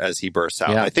door as he bursts out.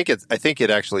 Yeah. I think it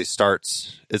actually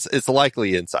starts. It's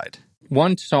likely inside.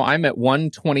 So I'm at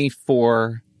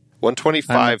 124.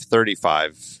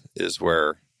 125.35 is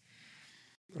where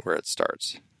it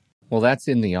starts. Well, that's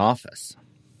in the office.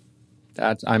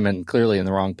 I'm clearly in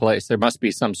the wrong place. There must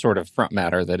be some sort of front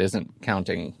matter that isn't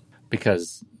counting,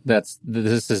 because this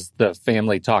is the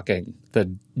family talking.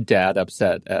 The dad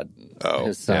upset at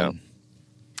his son.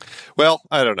 Yeah. Well,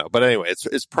 I don't know, but anyway,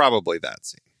 it's probably that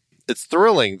scene. It's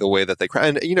thrilling the way that they cry.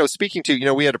 And speaking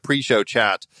to we had a pre-show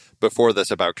chat before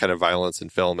this about kind of violence in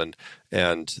film and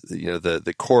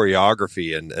the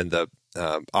choreography and the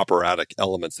operatic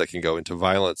elements that can go into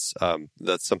violence.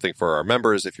 That's something for our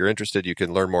members. If you're interested, you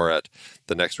can learn more at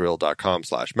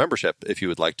thenextreel.com/membership if you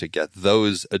would like to get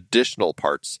those additional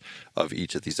parts of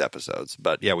each of these episodes.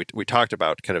 But yeah, we talked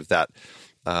about kind of that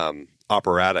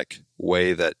operatic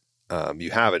way that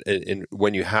you have it. And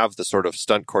when you have the sort of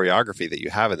stunt choreography that you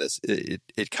have in this,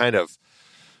 it kind of,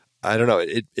 I don't know,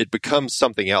 it becomes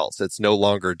something else. It's no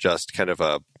longer just kind of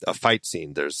a fight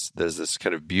scene. There's this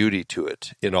kind of beauty to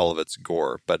it in all of its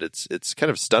gore, but it's kind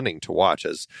of stunning to watch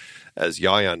as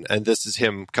Yayan, and this is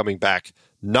him coming back,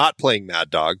 not playing Mad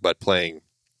Dog, but playing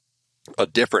a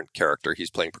different character.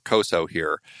 He's playing Prakoso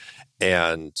here,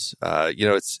 and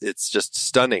it's just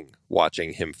stunning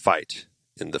watching him fight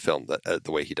in the film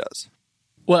the way he does.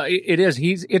 Well, it is.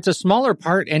 It's a smaller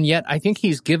part, and yet I think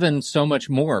he's given so much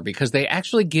more, because they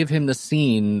actually give him the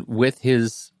scene with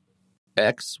his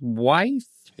ex-wife.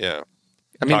 Yeah.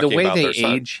 I mean, the way they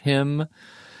age him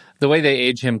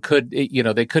could,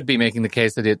 they could be making the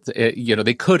case that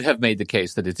they could have made the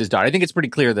case that it's his daughter. I think it's pretty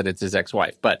clear that it's his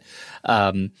ex-wife, but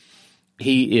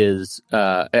he is,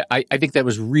 I think that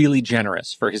was really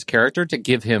generous for his character to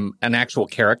give him an actual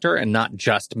character and not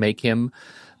just make him,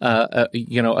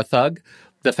 a thug.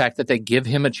 The fact that they give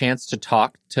him a chance to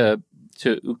talk to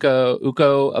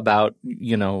Uko about,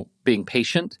 being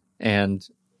patient and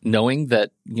knowing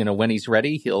that, when he's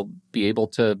ready, he'll be able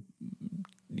to,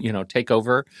 take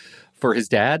over for his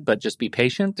dad, but just be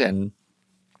patient and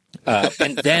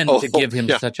then to give him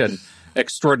such an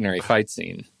extraordinary fight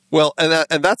scene. Well, and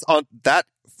that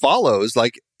follows,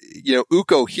 like,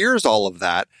 Uko hears all of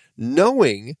that,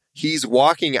 knowing he's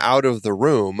walking out of the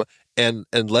room and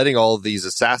letting all of these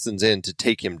assassins in to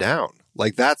take him down.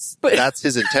 Like that's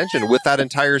his intention with that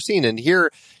entire scene. And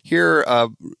here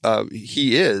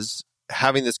he is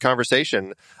having this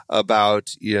conversation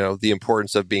about, the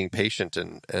importance of being patient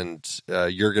and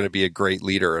you're going to be a great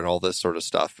leader and all this sort of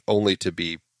stuff, only to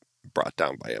be brought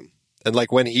down by him. And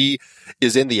like when he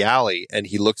is in the alley and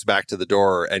he looks back to the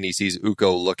door and he sees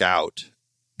Uko look out,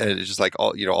 and it's just like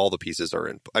all the pieces are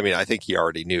in. I mean, I think he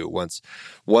already knew once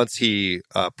he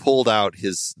pulled out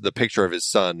the picture of his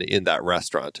son in that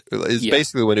restaurant. Is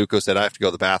basically when Uko said, "I have to go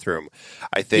to the bathroom."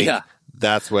 I think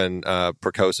that's when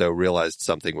Prakoso realized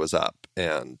something was up,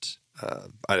 and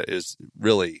it is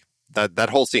really that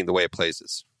whole scene, the way it plays,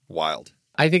 is wild.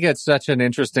 I think it's such an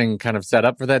interesting kind of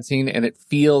setup for that scene, and it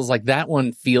feels like that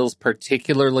one feels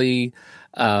particularly.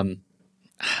 I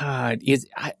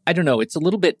don't know. It's a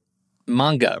little bit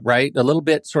manga, right? A little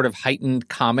bit sort of heightened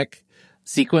comic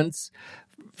sequence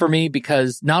for me,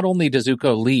 because not only does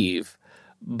Uko leave,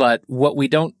 but what we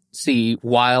don't see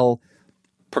while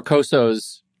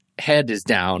Prakoso's head is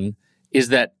down is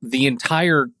that the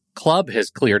entire club has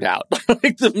cleared out.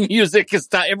 Like the music is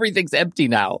everything's empty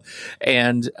now.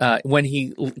 And when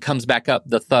he comes back up,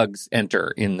 the thugs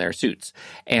enter in their suits.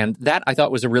 And that I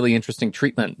thought was a really interesting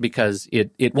treatment, because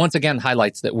it once again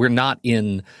highlights that we're not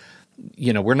in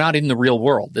the real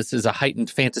world. This is a heightened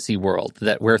fantasy world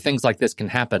where things like this can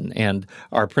happen, and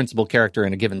our principal character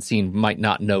in a given scene might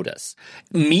not notice.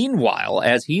 Meanwhile,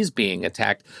 as he's being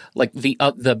attacked, like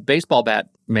the baseball bat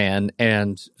man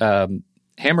and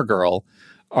Hammer Girl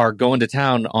are going to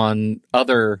town on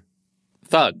other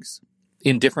thugs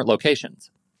in different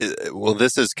locations. Well,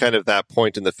 this is kind of that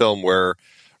point in the film where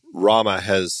Rama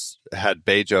has had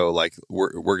Bejo like,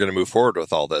 we're going to move forward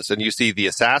with all this. And you see the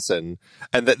assassin,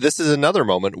 and this is another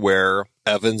moment where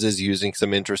Evans is using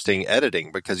some interesting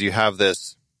editing, because you have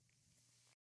this,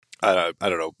 I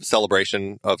don't know,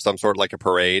 celebration of some sort, like a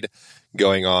parade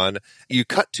going on. You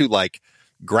cut to like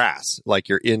grass, like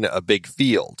you're in a big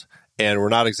field, and we're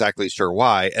not exactly sure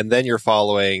why. And then you're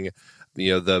following,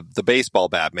 the baseball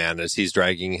bat man as he's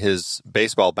dragging his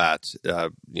baseball bat,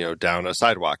 down a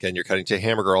sidewalk, and you're cutting to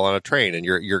Hammer Girl on a train, and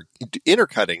you're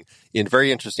intercutting in a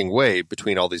very interesting way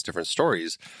between all these different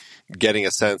stories, getting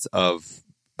a sense of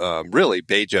really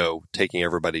Bejo taking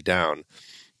everybody down.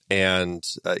 And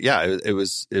it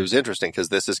was interesting, because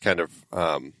this is kind of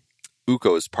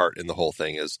Uko's part in the whole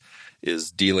thing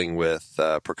is dealing with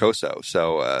Prakoso.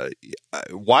 So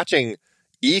watching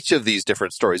each of these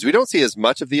different stories, we don't see as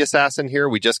much of the assassin here.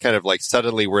 We just kind of like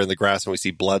suddenly we're in the grass and we see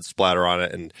blood splatter on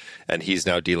it, and he's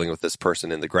now dealing with this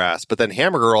person in the grass. But then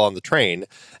Hammer Girl on the train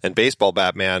and Baseball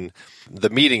Batman,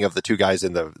 the meeting of the two guys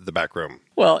in the back room.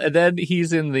 Well, and then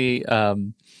he's in the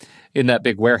in that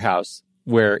big warehouse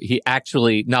where he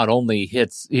actually not only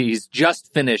he's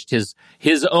just finished his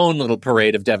own little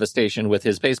parade of devastation with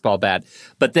his baseball bat,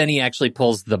 but then he actually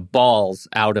pulls the balls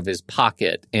out of his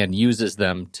pocket and uses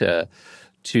them to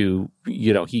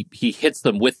he hits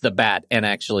them with the bat and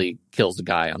actually kills a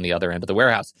guy on the other end of the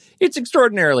warehouse. It's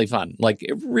extraordinarily fun, like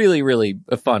really, really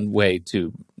a fun way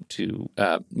to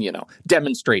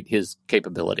demonstrate his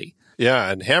capability. Yeah,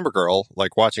 and Hammer Girl,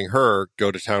 like watching her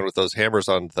go to town with those hammers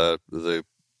on the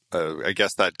I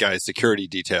guess that guy's security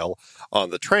detail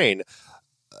on the train,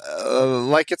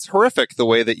 like it's horrific the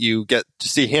way that you get to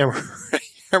see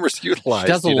hammers utilized.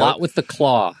 She does a lot with the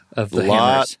claw of the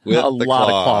hammers. A lot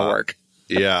of claw work.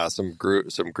 Yeah, some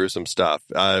gruesome stuff.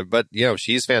 But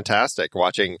she's fantastic.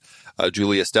 Watching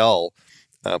Julia Estelle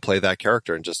play that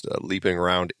character and just leaping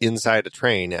around inside a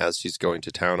train as she's going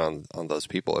to town on those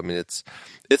people. I mean,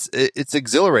 it's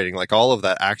exhilarating, like all of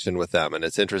that action with them, and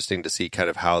it's interesting to see kind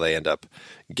of how they end up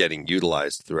getting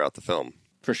utilized throughout the film.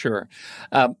 For sure.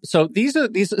 So these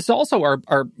is also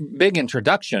our big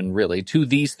introduction, really, to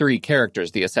these three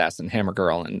characters: the assassin, Hammer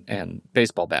Girl, and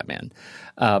Baseball Batman,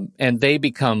 and they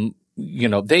become.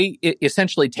 They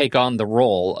essentially take on the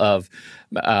role of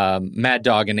Mad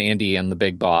Dog and Andy and the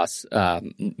Big Boss,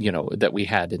 that we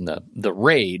had in the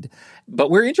raid. But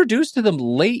we're introduced to them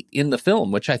late in the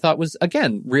film, which I thought was,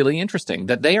 again, really interesting,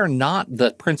 that they are not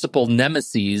the principal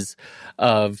nemeses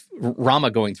of Rama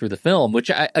going through the film,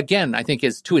 which, I think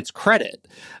is to its credit,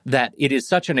 that it is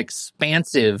such an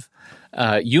expansive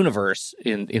universe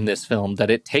in this film that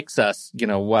it takes us,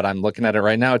 what I'm looking at it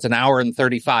right now, it's an hour and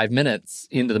 35 minutes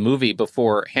into the movie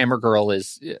before Hammer Girl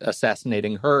is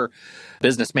assassinating her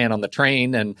businessman on the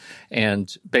train,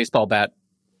 and Baseball Bat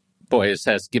Boy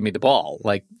says, "Give me the ball."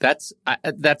 Like that's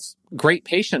great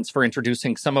patience for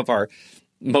introducing some of our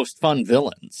most fun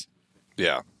villains.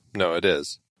 Yeah, no, it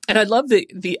is. And I love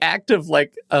the act of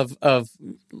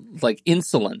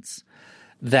insolence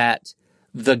that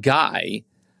the guy,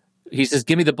 he says,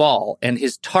 "Give me the ball," and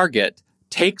his target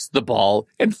takes the ball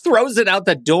and throws it out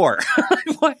the door.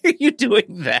 Why are you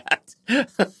doing that?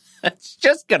 It's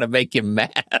just gonna make him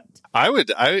mad. I would,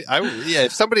 yeah.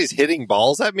 If somebody's hitting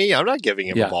balls at me, I'm not giving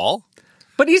him a ball.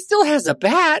 But he still has a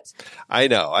bat. I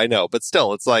know, but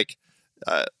still, it's like,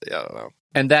 I don't know.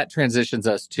 And that transitions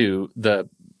us to the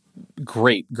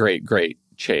great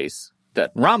chase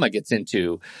that Rama gets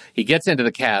into. He gets into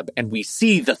the cab, and we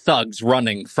see the thugs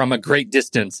running from a great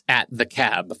distance at the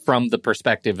cab from the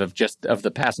perspective of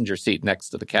the passenger seat next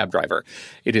to the cab driver.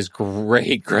 It is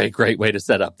great way to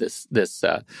set up this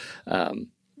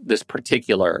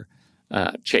particular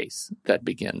chase that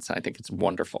begins. I think it's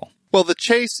wonderful. Well, the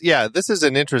chase, yeah, this is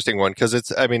an interesting one because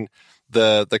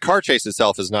the car chase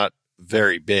itself is not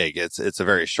very big. It's a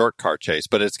very short car chase,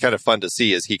 but it's kind of fun to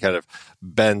see as he kind of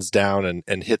bends down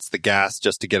and hits the gas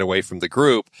just to get away from the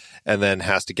group, and then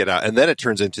has to get out. And then it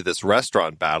turns into this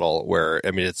restaurant battle where,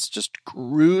 it's just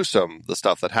gruesome, the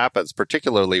stuff that happens,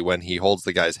 particularly when he holds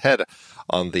the guy's head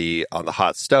on the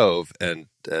hot stove and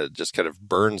just kind of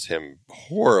burns him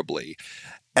horribly.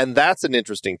 And that's an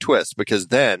interesting twist, because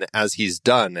then as he's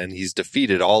done and he's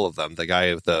defeated all of them, the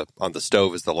guy on the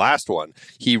stove is the last one.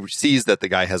 He sees that the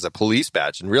guy has a police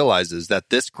badge and realizes that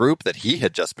this group that he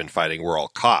had just been fighting were all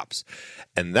cops.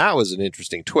 And that was an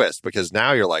interesting twist, because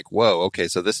now you're like, whoa, okay,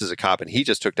 so this is a cop and he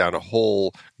just took down a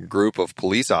whole group of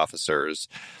police officers.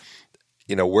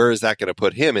 Where is that going to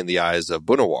put him in the eyes of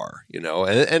Bunawar?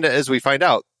 And as we find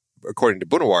out, according to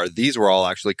Bunawar, these were all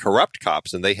actually corrupt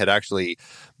cops, and they had actually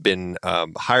been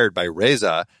hired by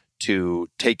Reza to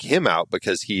take him out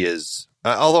because he is.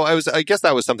 Although I guess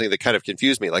that was something that kind of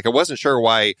confused me. Like, I wasn't sure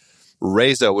why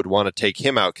Reza would want to take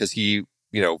him out, because he,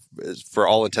 for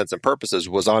all intents and purposes,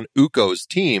 was on Uko's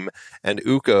team, and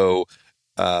Uko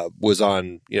was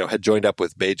on, had joined up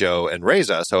with Bejo and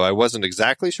Reza. So I wasn't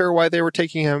exactly sure why they were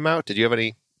taking him out. Did you have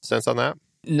any sense on that?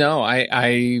 No,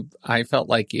 I felt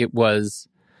like it was.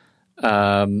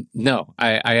 No,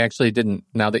 I actually didn't.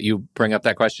 Now that you bring up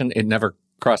that question, it never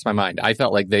crossed my mind. I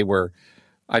thought they were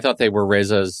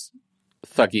Reza's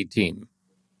thuggy team,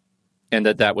 and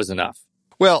that was enough.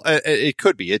 Well, it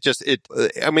could be. It's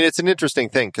an interesting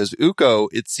thing, because Uko,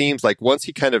 it seems like once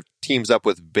he kind of teams up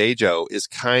with Bejo, is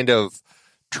kind of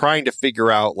trying to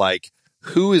figure out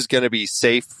who is going to be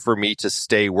safe for me to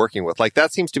stay working with.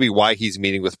 That seems to be why he's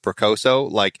meeting with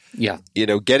Prakoso.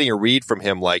 Getting a read from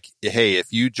him, hey,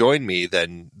 if you join me,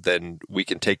 then we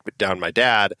can take down my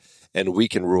dad and we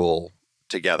can rule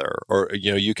together. Or,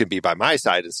 you can be by my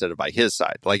side instead of by his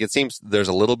side. It seems there's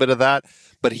a little bit of that,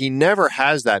 but he never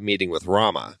has that meeting with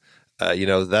Rama.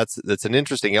 That's an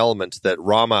interesting element that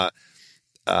Rama,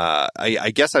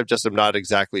 I guess I'm not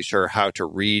exactly sure how to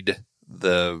read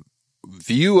the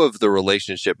view of the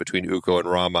relationship between Uko and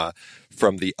Rama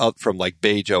from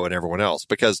Bejo and everyone else,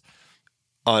 because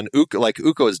on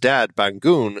Uko's dad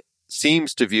Bangun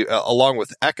seems to view, along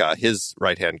with Eka, his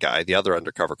right hand guy, the other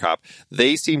undercover cop,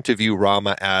 they seem to view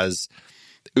Rama as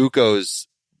Uko's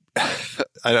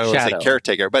I don't want to say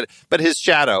caretaker, but his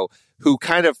shadow, who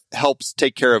kind of helps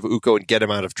take care of Uko and get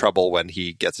him out of trouble when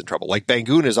he gets in trouble.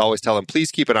 Bangun is always telling him,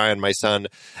 please keep an eye on my son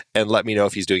and let me know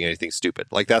if he's doing anything stupid.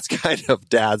 That's kind of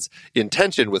Dad's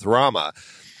intention with Rama.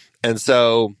 And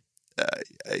so,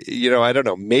 I don't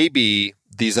know, maybe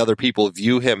these other people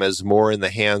view him as more in the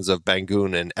hands of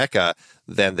Bangun and Eka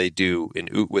than they do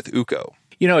with Uko.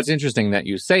 It's interesting that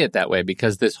you say it that way,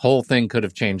 because this whole thing could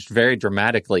have changed very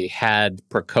dramatically had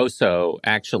Prakoso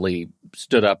actually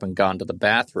stood up and gone to the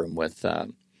bathroom with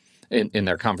in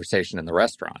their conversation in the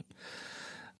restaurant.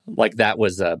 That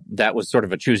was sort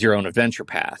of a choose your own adventure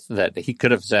path that he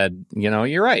could have said,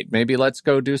 you're right, maybe let's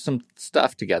go do some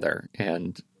stuff together.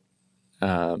 And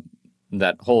this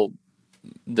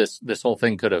whole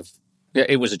thing could have.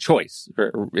 It was a choice,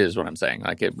 is what I'm saying.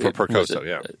 For Prakoso,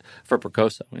 yeah. For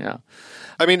Prakoso, yeah.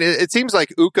 It seems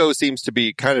like Uko seems to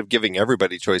be kind of giving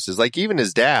everybody choices. Even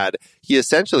his dad, he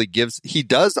essentially he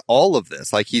does all of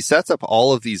this. He sets up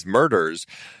all of these murders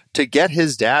to get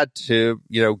his dad to,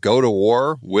 go to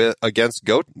war against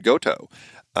Goto.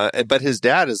 But his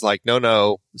dad is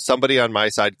no, somebody on my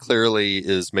side clearly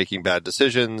is making bad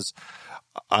decisions.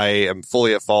 I am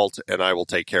fully at fault and I will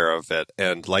take care of it.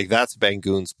 And like, that's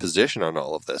Bangoon's position on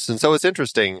all of this. And so it's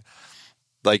interesting,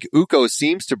 like Uko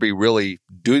seems to be really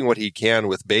doing what he can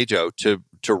with Bejo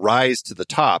to rise to the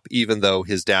top, even though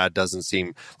his dad doesn't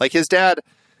seem like his dad.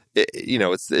 You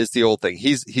know, it's the old thing.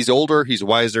 He's older, he's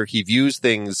wiser, he views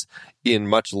things in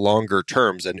much longer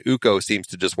terms, and Uko seems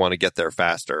to just want to get there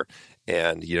faster.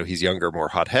 And, you know, he's younger, more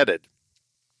hot-headed.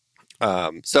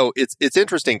 So it's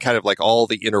interesting, kind of like all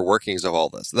the inner workings of all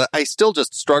this. I still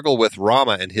just struggle with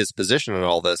Rama and his position in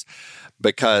all this,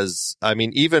 because, I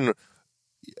mean, even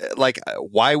like,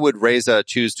 why would Reza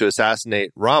choose to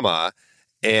assassinate Rama?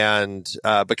 And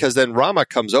because then Rama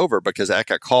comes over because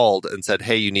Eka called and said,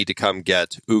 hey, you need to come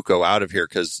get Uko out of here,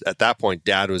 because at that point,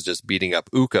 Dad was just beating up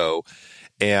Uko.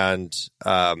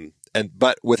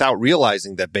 But without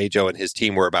realizing that Bejo and his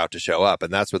team were about to show up.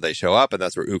 And that's where they show up, and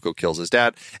that's where Uko kills his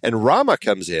dad. And Rama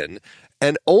comes in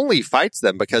and only fights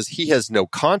them because he has no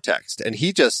context. And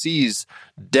he just sees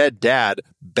dead dad,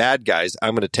 bad guys.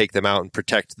 I'm going to take them out and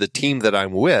protect the team that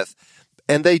I'm with.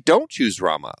 And they don't choose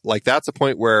Rama. Like, that's a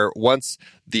point where once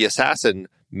the assassin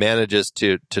manages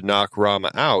to knock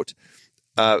Rama out,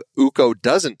 Uko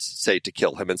doesn't say to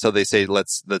kill him. And so they say,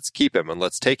 let's keep him and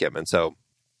let's take him. And so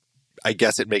I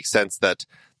guess it makes sense that,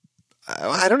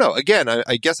 I don't know. Again,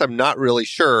 I guess I'm not really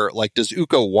sure. Like, does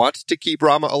Uko want to keep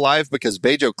Rama alive? Because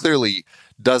Bejo clearly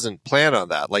doesn't plan on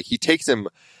that. Like, he takes him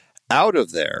out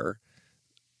of there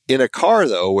in a car,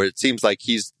 though, where it seems like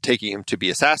he's taking him to be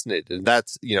assassinated. And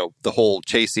that's, you know, the whole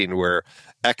chase scene where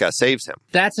Eka saves him.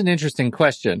 That's an interesting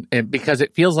question, because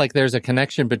it feels like there's a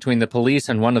connection between the police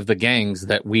and one of the gangs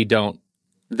that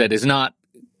is not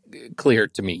clear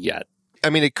to me yet. I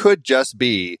mean, it could just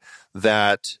be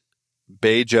that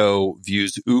Bejo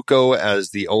views Uko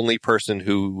as the only person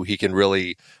who he can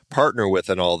really partner with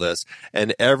in all this,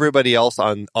 and everybody else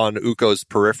on Uko's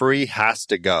periphery has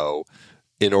to go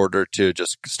in order to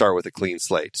just start with a clean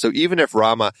slate. So even if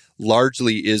Rama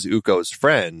largely is Uko's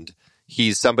friend,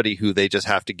 he's somebody who they just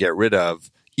have to get rid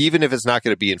of, even if it's not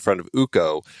going to be in front of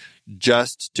Uko,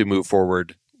 just to move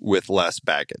forward with less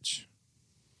baggage.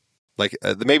 Like,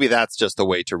 maybe that's just the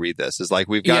way to read this, is like,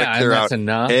 we've got to clear out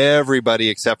everybody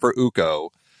except for Uko,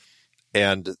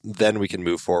 and then we can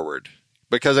move forward.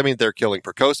 Because, I mean, they're killing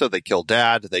Prakosa, they kill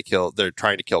Dad, they're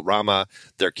trying to kill Rama,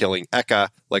 they're killing Eka.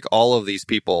 Like, all of these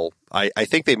people, I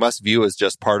think they must view as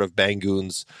just part of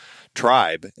Bangoon's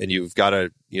tribe. And you've got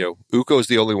to, you know, Uko's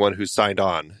the only one who's signed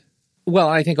on. Well,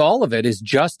 I think all of it is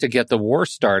just to get the war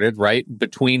started, right,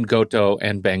 between Goto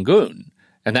and Bangoon.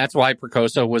 And that's why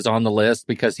Prakosa was on the list,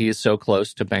 because he is so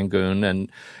close to Bangoon.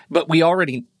 But we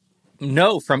already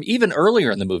know from even earlier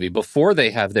in the movie, before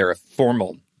they have their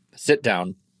formal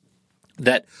sit-down,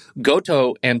 that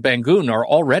Goto and Bangoon are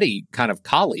already kind of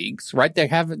colleagues, right?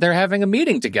 They're having a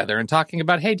meeting together and talking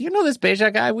about, hey, do you know this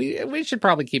Beja guy? We should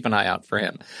probably keep an eye out for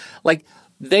him. Like,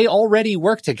 they already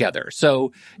work together.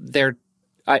 So they're,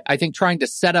 I think, trying to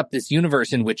set up this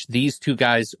universe in which these two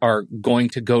guys are going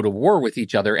to go to war with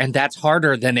each other, and that's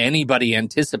harder than anybody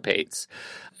anticipates.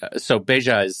 So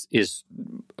Beja is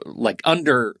like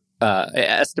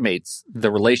estimates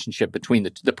the relationship between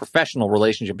the professional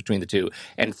relationship between the two,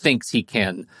 and thinks he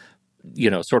can, you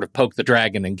know, sort of poke the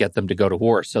dragon and get them to go to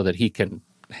war so that he can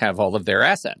have all of their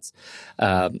assets,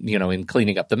 you know, in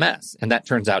cleaning up the mess. And that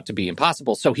turns out to be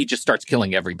impossible. So he just starts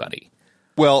killing everybody.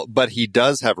 Well, but he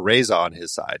does have Reza on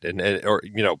his side, or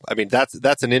you know, I mean,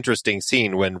 that's an interesting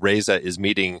scene when Reza is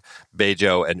meeting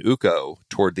Bejo and Uko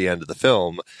toward the end of the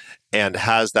film, and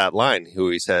has that line who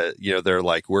he said, you know, they're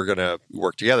like, we're gonna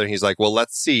work together, and he's like, well,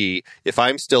 let's see, if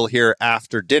I'm still here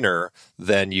after dinner,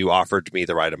 then you offered me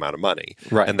the right amount of money,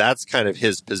 right? And that's kind of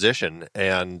his position,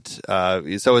 and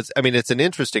so it's an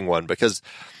interesting one, because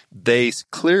they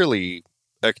clearly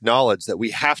acknowledge that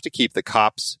we have to keep the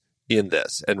cops in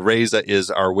this, and Reza is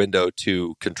our window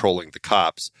to controlling the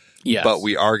cops. Yes. But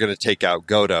we are going to take out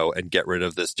Goto and get rid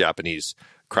of this Japanese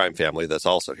crime family that's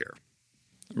also here.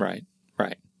 Right.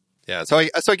 Yeah. So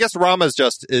I guess Rama's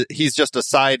he's just a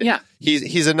side. Yeah.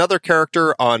 He's another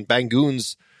character on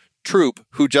Bangoon's troop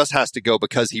who just has to go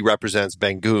because he represents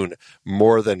Bangoon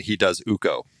more than he does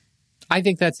Uko. I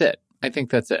think that's it.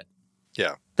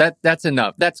 Yeah. That's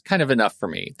enough. That's kind of enough for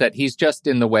me, that he's just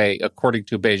in the way, according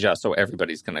to Beja, so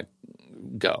everybody's going to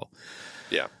go.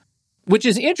 Yeah. Which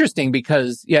is interesting,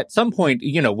 because at some point,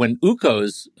 you know, when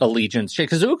Uko's allegiance,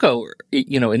 because Uko,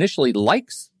 you know, initially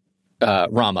likes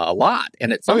Rama a lot.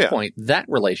 And at some point, that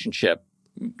relationship,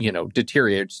 you know,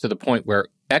 deteriorates to the point where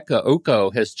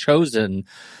Uko has chosen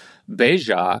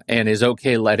Beja and is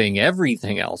okay letting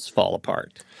everything else fall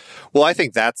apart. Well, I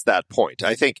think that's that point.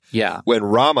 I think when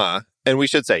Rama And we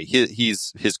should say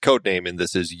his code name in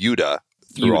this is Yuda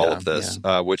through all of this,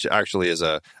 which actually is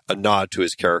a nod to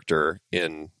his character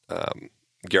in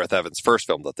Gareth Evans' first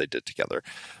film that they did together.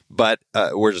 But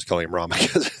we're just calling him Rama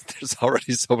because there's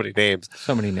already so many names.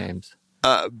 So many names.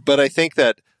 But I think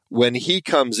that when he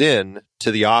comes in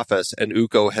to the office and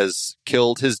Uko has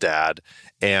killed his dad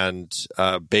and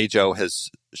Bejo has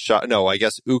shot, no, I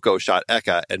guess Uko shot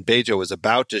Eka, and Bejo was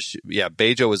about to,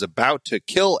 Bejo was about to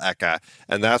kill Eka,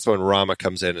 and that's when Rama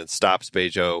comes in and stops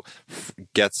Bejo,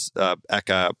 gets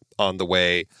Eka on the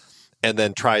way, and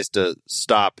then tries to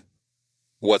stop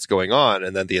what's going on,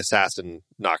 and then the assassin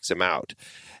knocks him out.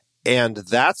 And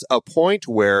that's a point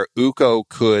where Uko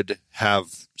could have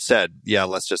said, yeah,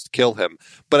 let's just kill him.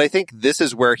 But I think this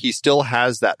is where he still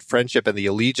has that friendship and the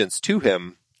allegiance to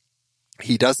him.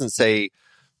 He doesn't say,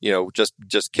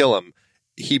 just kill him.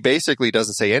 He basically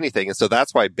doesn't say anything. And so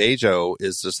that's why Bejo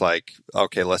is just like,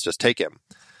 okay, let's just take him.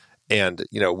 And,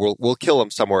 we'll kill him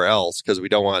somewhere else because we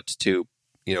don't want to,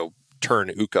 turn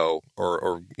Uko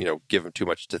or give him too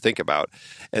much to think about.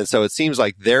 And so it seems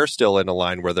like they're still in a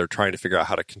line where they're trying to figure out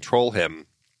how to control him.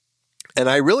 And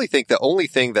I really think the only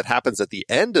thing that happens at the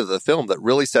end of the film that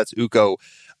really sets Uko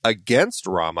against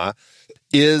Rama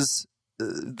is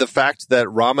the fact that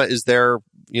Rama is there,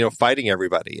 fighting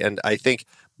everybody. And I think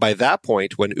by that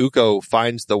point, when Uko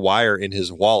finds the wire in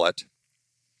his wallet,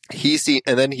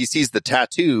 and then he sees the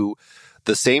tattoo,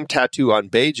 the same tattoo on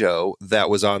Bejo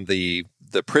that was on the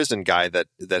prison guy that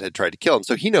had tried to kill him.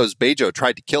 So he knows Bejo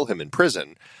tried to kill him in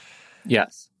prison.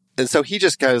 Yes. And so he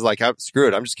just kind of like, screw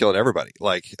it, I'm just killing everybody.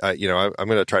 Like, I'm going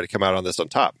to try to come out on this on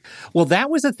top. Well, that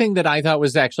was a thing that I thought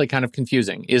was actually kind of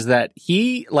confusing, is that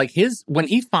when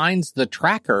he finds the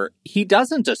tracker, he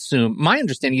doesn't assume, my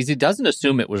understanding is he doesn't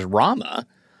assume it was Rama.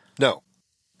 No.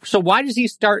 So why does he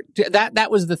start,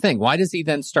 that was the thing. Why does he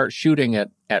then start shooting at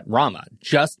Rama?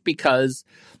 Just because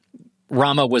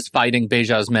Rama was fighting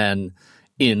Beja's men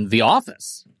in the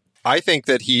office? I think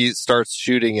that he starts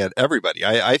shooting at everybody.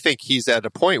 I think he's at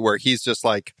a point where he's just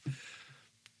like,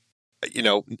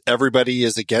 everybody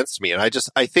is against me. And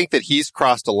I think that he's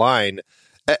crossed a line.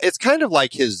 It's kind of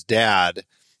like his dad,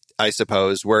 I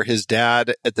suppose, where his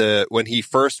dad when he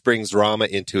first brings Rama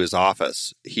into his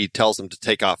office, he tells him to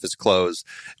take off his clothes.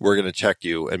 We're going to check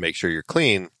you and make sure you're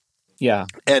clean. Yeah.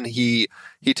 And he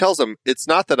tells him, it's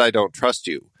not that I don't trust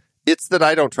you. It's that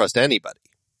I don't trust anybody.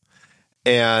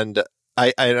 And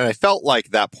I felt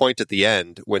like that point at the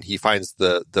end when he finds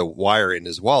the wire in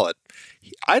his wallet,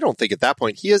 I don't think at that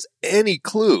point he has any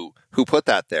clue who put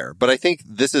that there. But I think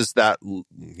this is that,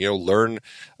 learn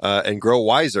and grow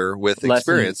wiser with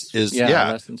experience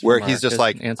where he's just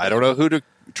like, I don't know who to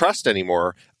trust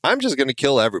anymore. I'm just going to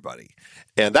kill everybody.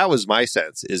 And that was my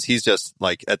sense, is he's just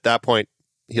like, at that point,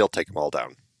 he'll take them all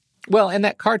down. Well, and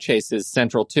that car chase is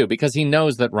central too, because he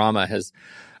knows that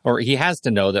he has to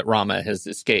know that Rama has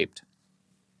escaped.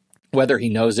 Whether he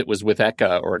knows it was with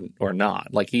Eka or not.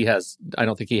 I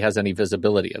don't think he has any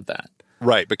visibility of that.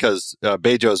 Right, because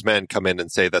Bejo's men come in and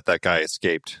say that guy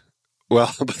escaped.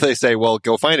 Well, but they say, well,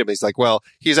 go find him. He's like, well,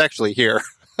 he's actually here.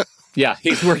 Yeah,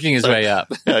 he's working his way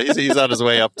up. Yeah, he's on his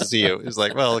way up to see you. He's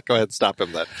like, well, go ahead and stop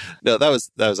him then. No, that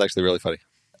was actually really funny.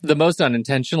 The most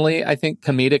unintentionally, I think,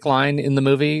 comedic line in the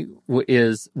movie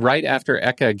is right after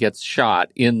Eka gets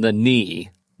shot in the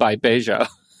knee by Bejo.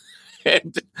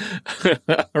 And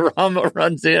Rama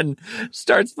runs in,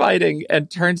 starts fighting,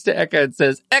 and turns to Eka and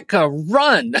says, "Eka,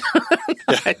 run!"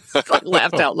 I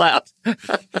laughed out loud.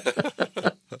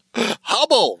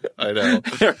 Hobble! I know.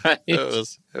 Right? It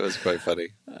was quite funny.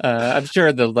 I'm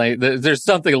sure there's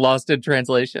something lost in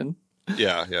translation.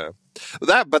 Yeah.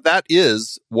 But that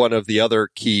is one of the other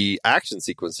key action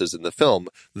sequences in the film,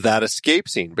 that escape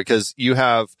scene, because you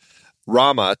have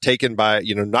Rama taken by,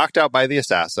 knocked out by the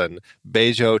assassin.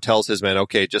 Bejo tells his men,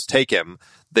 okay, just take him.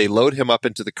 They load him up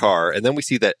into the car. And then we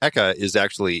see that Eka is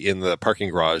actually in the parking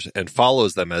garage and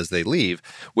follows them as they leave,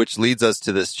 which leads us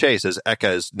to this chase as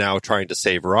Eka is now trying to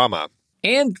save Rama.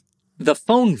 And the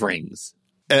phone rings.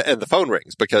 And the phone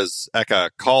rings because Eka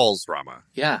calls Rama.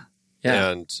 Yeah.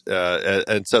 And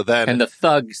so then, and the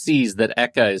thug sees that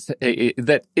Eka is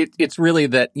it's really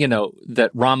that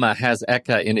that Rama has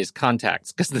Eka in his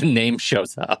contacts because the name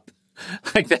shows up.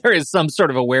 Like there is some sort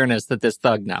of awareness that this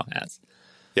thug now has.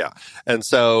 Yeah, and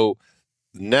so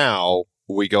now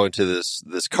we go into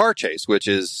this car chase, which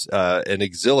is an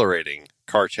exhilarating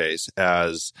car chase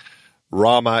as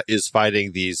Rama is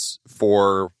fighting these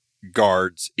 4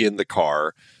 guards in the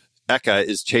car. Eka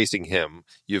is chasing him.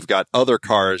 You've got other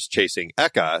cars chasing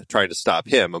Eka, trying to stop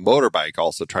him, a motorbike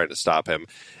also trying to stop him,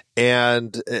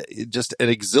 and just an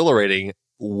exhilarating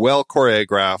well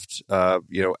choreographed,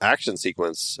 action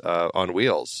sequence on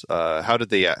wheels. How did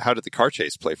the car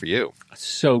chase play for you?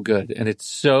 So good. And it's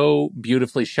so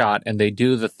beautifully shot. And they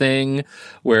do the thing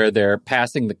where they're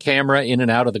passing the camera in and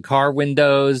out of the car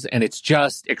windows. And it's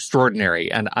just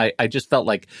extraordinary. And I just felt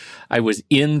like I was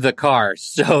in the car.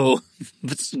 So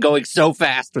going so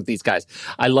fast with these guys.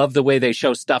 I love the way they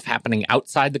show stuff happening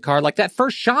outside the car. Like that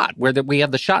first shot where we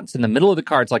have the shots in the middle of the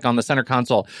car. It's like on the center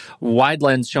console, wide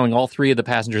lens showing all three of the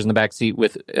passengers in the back seat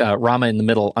with Rama in the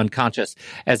middle, unconscious,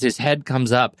 as his head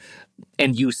comes up.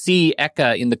 And you see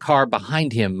Eka in the car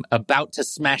behind him about to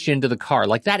smash into the car.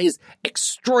 Like that is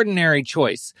extraordinary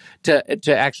choice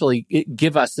to actually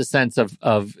give us a sense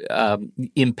of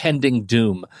impending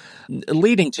doom,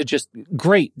 leading to just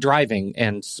great driving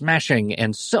and smashing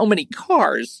and so many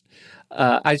cars.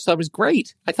 I just thought it was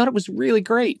great. I thought it was really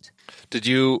great. Did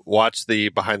you watch the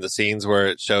behind the scenes where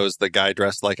it shows the guy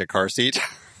dressed like a car seat?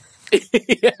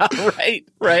 Yeah,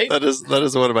 right. That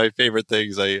is one of my favorite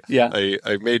things. I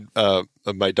made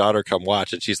my daughter come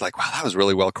watch, and she's like, "Wow, that was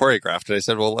really well choreographed." And I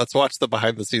said, "Well, let's watch the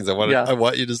behind the scenes. I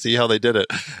want you to see how they did it."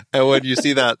 And when you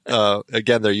see that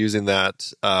again, they're using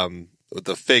that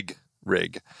the fig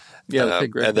rig. Yeah, the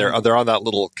fig rig. And they're on that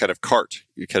little kind of cart,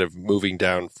 kind of moving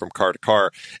down from car to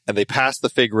car, and they pass the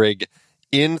fig rig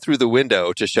in through the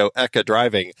window to show Eka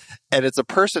driving, and it's a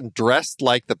person dressed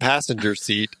like the passenger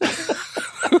seat.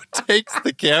 Who takes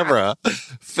the camera,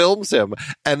 films him,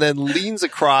 and then leans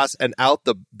across and out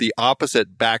the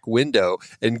opposite back window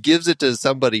and gives it to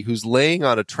somebody who's laying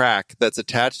on a track that's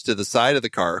attached to the side of the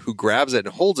car, who grabs it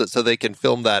and holds it so they can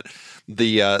film that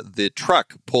the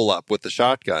truck pull up with the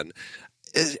shotgun.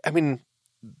 I mean,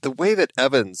 the way that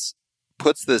Evans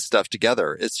puts this stuff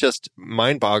together, it's just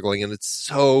mind-boggling, and it's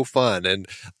so fun. And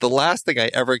the last thing I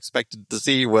ever expected to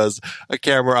see was a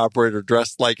camera operator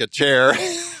dressed like a chair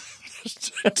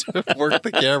to work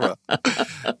the camera.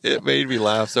 It made me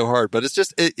laugh so hard. But it's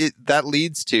just that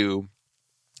leads to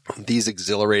these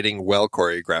exhilarating, well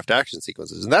choreographed action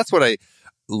sequences, and that's what I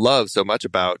love so much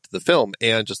about the film,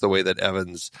 and just the way that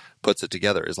Evans puts it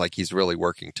together is like he's really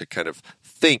working to kind of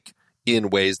think in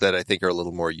ways that I think are a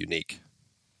little more unique.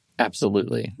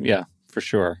 Absolutely, yeah, for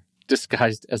sure.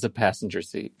 Disguised as a passenger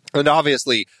seat. And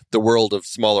obviously, the world of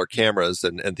smaller cameras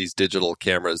and these digital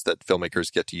cameras that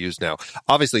filmmakers get to use now,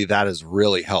 obviously that has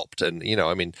really helped. And,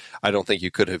 I don't think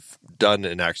you could have done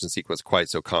an action sequence quite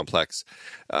so complex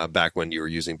back when you were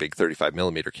using big 35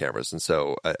 millimeter cameras. And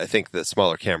so I think the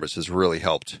smaller cameras has really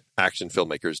helped action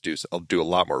filmmakers do a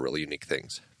lot more really unique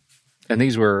things. And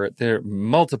they're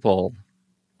multiple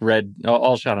red,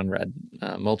 all shot on red,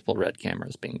 multiple red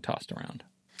cameras being tossed around.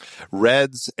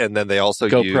 Reds, and then they also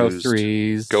GoPro used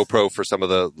 3s. GoPro for some of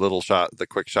the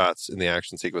quick shots in the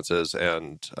action sequences,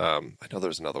 and I know there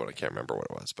was another one, I can't remember what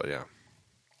it was, but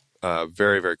yeah,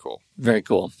 very, very cool. Very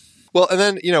cool. Well, and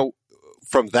then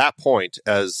from that point,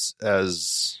 as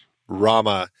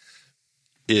Rama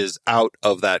is out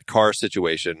of that car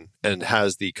situation and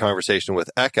has the conversation with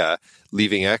Eka,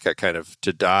 leaving Eka kind of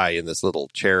to die in this little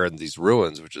chair in these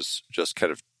ruins, which is just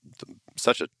kind of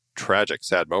such a tragic,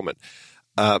 sad moment.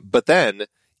 But then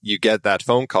you get that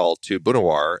phone call to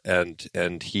Bunawar,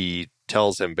 and he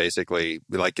tells him basically,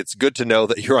 like, it's good to know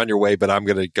that you're on your way, but I'm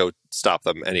going to go stop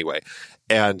them anyway.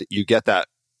 And you get that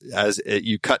as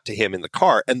you cut to him in the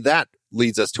car, and that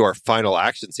leads us to our final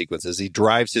action sequences. He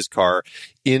drives his car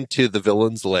into the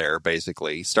villain's lair,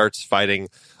 basically. He starts fighting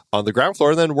on the ground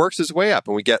floor and then works his way up.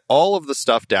 And we get all of the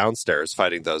stuff downstairs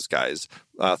fighting those guys,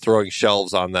 throwing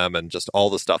shelves on them and just all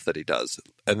the stuff that he does.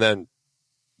 And then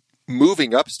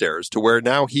moving upstairs to where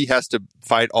now he has to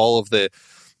fight all of the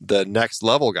next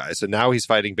level guys. So now he's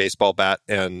fighting Baseball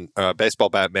Batman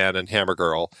and Hammer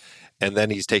Girl. And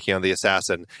then he's taking on the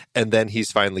assassin. And then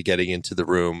he's finally getting into the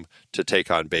room to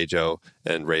take on Bejo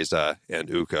and Reza and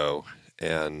Uko.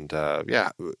 And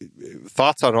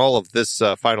thoughts on all of this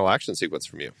final action sequence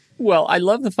from you? Well, I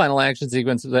love the final action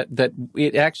sequence that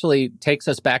it actually takes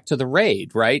us back to the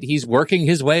raid, right? He's working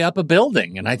his way up a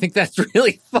building, and I think that's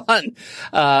really fun.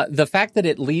 The fact that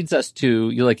it leads us to,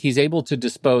 he's able to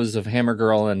dispose of Hammer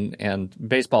Girl and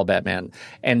Baseball Batman,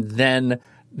 and then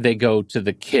they go to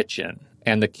the kitchen,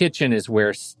 and the kitchen is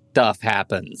where stuff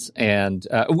happens. And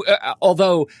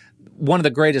although one of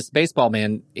the greatest Baseball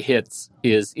Man hits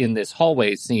is in this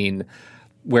hallway scene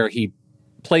where he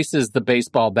places the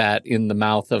baseball bat in the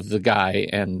mouth of the guy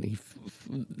and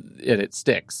it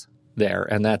sticks there.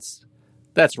 And that's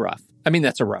rough. I mean,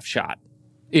 that's a rough shot.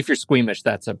 If you're squeamish,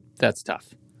 that's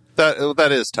tough.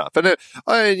 that is tough.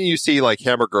 And you see like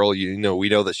Hammer Girl, we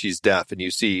know that she's deaf, and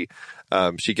you see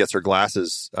she gets her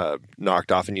glasses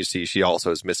knocked off, and you see she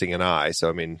also is missing an eye. So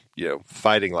I mean,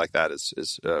 fighting like that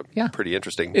is pretty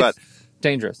interesting, but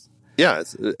dangerous. Yeah,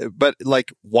 but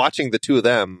like watching the two of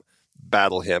them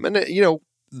battle him, and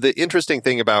the interesting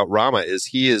thing about Rama is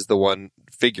he is the one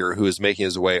figure who is making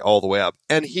his way all the way up,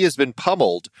 and he has been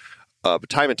pummeled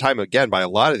time and time again by a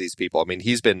lot of these people. I mean,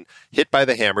 he's been hit by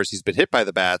the hammers, he's been hit by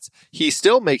the bats. He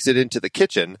still makes it into the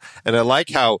kitchen, and I like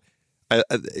how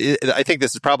I think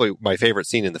this is probably my favorite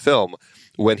scene in the film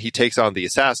when he takes on the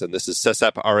assassin. This is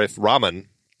Sesep Arif Rahman,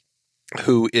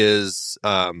 who is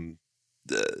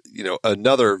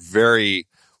another very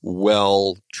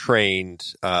well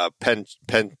trained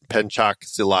Pencak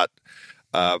Silat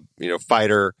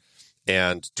fighter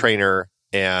and trainer,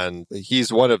 and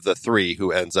he's one of the three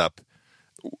who ends up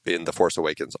in The Force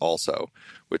Awakens also,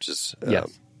 which is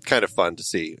kind of fun to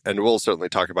see. And we'll certainly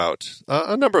talk about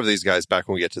a number of these guys back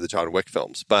when we get to the John Wick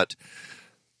films. But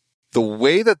the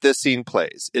way that this scene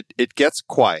plays, it gets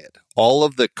quiet. All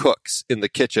of the cooks in the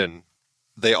kitchen,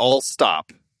 they all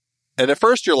stop. And at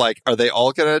first you're like, are they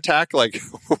all going to attack? Like,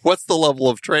 what's the level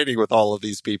of training with all of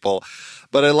these people?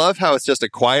 But I love how it's just a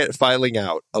quiet filing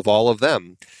out of all of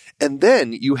them. And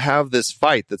then you have this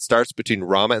fight that starts between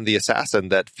Rama and the assassin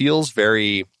that feels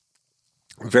very,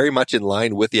 very much in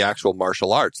line with the actual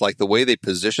martial arts, like the way they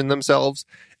position themselves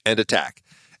and attack.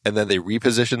 And then they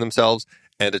reposition themselves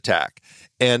and attack.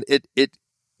 And it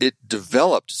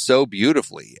developed so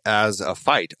beautifully as a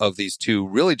fight of these two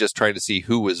really just trying to see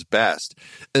who was best,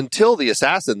 until the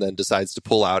assassin then decides to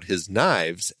pull out his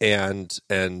knives and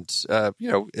it's,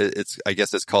 I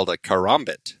guess it's called a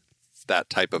karambit, that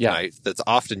type of knife that's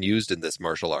often used in this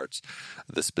martial arts,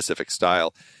 this specific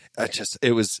style.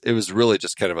 It was really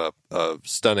just kind of a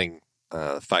stunning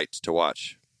fight to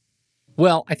watch.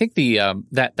 Well, I think the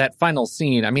that final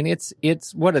scene, I mean, it's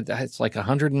like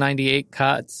 198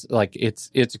 cuts, like it's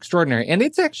extraordinary, and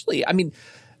it's actually, I mean,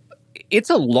 it's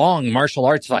a long martial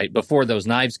arts fight before those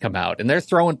knives come out, and they're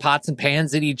throwing pots and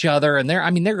pans at each other, and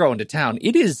they're going to town.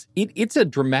 It's a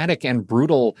dramatic and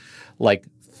brutal, like,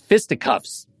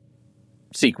 fisticuffs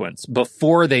sequence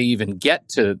before they even get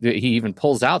to, he even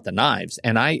pulls out the knives.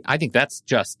 And I think that's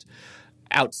just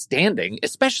outstanding,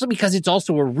 especially because it's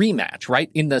also a rematch, right?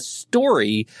 In the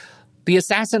story, the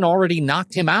assassin already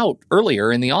knocked him out earlier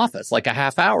in the office, like a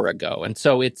half hour ago. And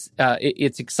so it's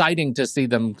exciting to see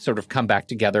them sort of come back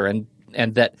together, and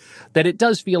that it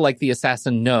does feel like the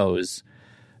assassin knows,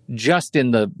 just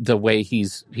in the way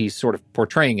he's sort of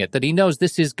portraying it, that he knows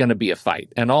this is going to be a fight.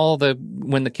 And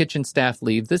when the kitchen staff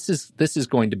leave, this is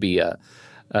going to be a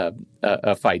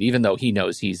fight, even though he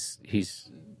knows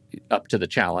he's up to the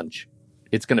challenge.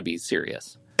 It's going to be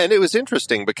serious. And it was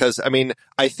interesting because, I mean,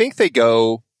 I think they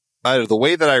go, the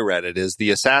way that I read it is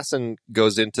the assassin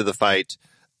goes into the fight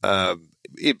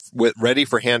ready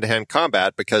for hand-to-hand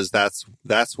combat, because that's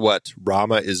what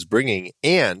Rama is bringing.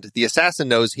 And the assassin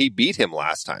knows he beat him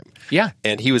last time. Yeah.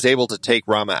 And he was able to take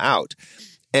Rama out.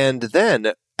 And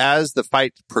then as the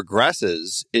fight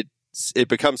progresses, it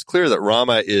becomes clear that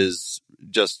Rama is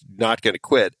just not going to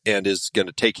quit and is going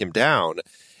to take him down.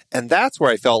 And that's where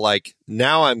I felt like,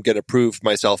 now I'm going to prove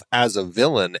myself as a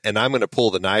villain, and I'm going to pull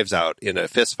the knives out in a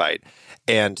fist fight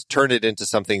and turn it into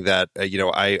something that,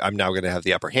 I'm now going to have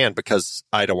the upper hand because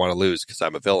I don't want to lose because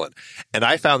I'm a villain. And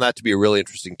I found that to be a really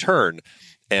interesting turn,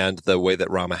 and the way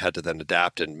that Rama had to then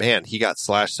adapt. And man, he got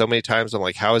slashed so many times. I'm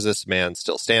like, how is this man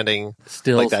still standing?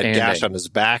 Like that gash on his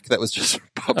back that was just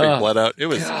pumping blood out. It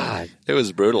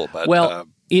was brutal. But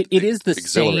it is the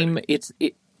same.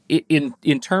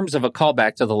 In terms of a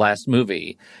callback to the last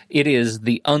movie, it is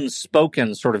the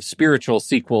unspoken sort of spiritual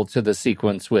sequel to the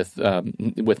sequence with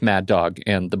Mad Dog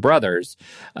and the brothers,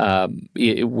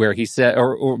 where he said,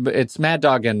 or it's Mad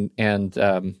Dog and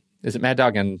is it Mad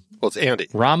Dog and it's Andy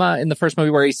Rama in the first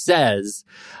movie, where he says,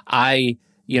 I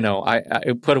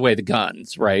put away the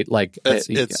guns, right? Like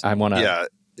I want to. Yeah,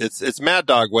 it's Mad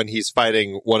Dog when he's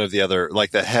fighting one of the other,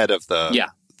 like the head of the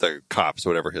cops,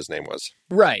 whatever his name was.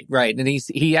 Right. And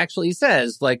he actually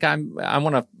says, like, I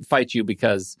want to fight you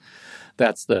because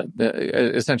that's the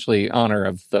essentially honor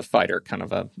of the fighter kind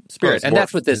of a spirit. And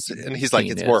that's what this, and he's like,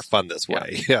 it's more fun this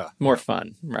way. Yeah. More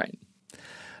fun. Right.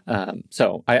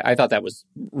 So I thought that was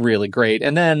really great.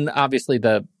 And then obviously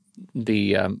the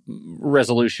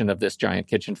resolution of this giant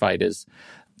kitchen fight is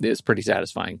pretty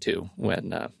satisfying too,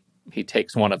 when he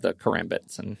takes one of the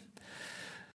karambits and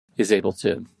is able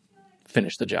to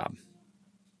finish the job.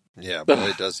 Yeah,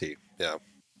 boy, does he. Yeah.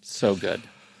 So good.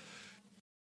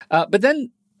 But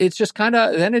then it just kind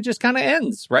of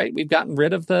ends, right? We've gotten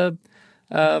rid of the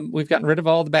we've gotten rid of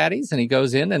all the baddies, and he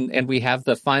goes in, and we have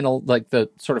the final, like the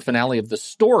sort of finale of the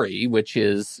story, which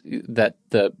is that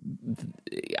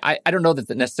I don't know that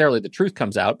necessarily the truth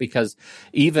comes out, because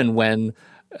even when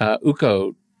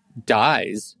Uko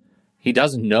dies, he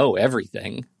doesn't know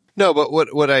everything. No, but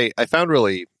what I found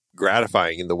really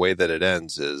gratifying in the way that it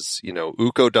ends is,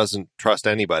 Uko doesn't trust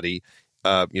anybody.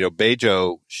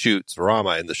 Bejo shoots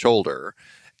Rama in the shoulder,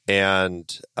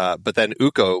 and but then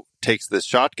Uko takes this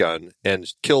shotgun and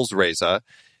kills Reza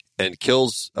and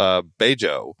kills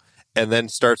Bejo, and then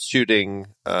starts shooting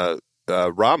at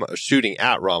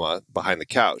Rama behind the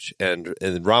couch, and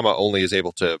Rama only is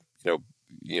able to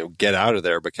get out of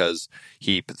there because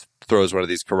he throws one of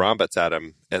these karambits at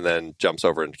him and then jumps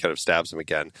over and kind of stabs him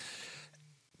again.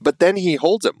 But then he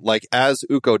holds him, like, as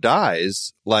Uko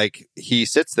dies, like, he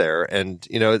sits there, and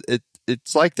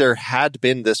it's like there had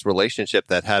been this relationship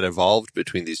that had evolved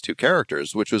between these two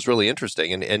characters, which was really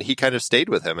interesting. And he kind of stayed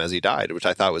with him as he died, which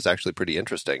I thought was actually pretty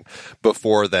interesting,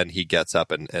 before then he gets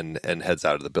up and heads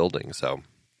out of the building. So,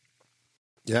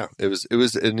 yeah, it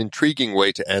was an intriguing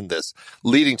way to end this,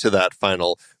 leading to that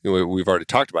final, we've already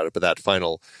talked about it, but that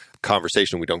final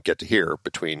conversation we don't get to hear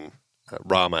between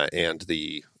Rama and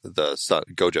the son,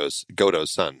 Godo's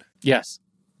son. Yes,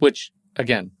 which,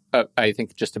 again, I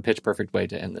think just a pitch perfect way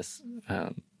to end this,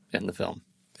 end the film.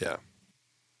 Yeah,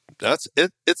 that's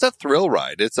it. It's a thrill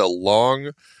ride. It's a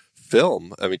long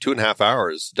film. I mean, 2.5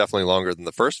 hours, definitely longer than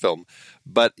the first film,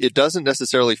 but it doesn't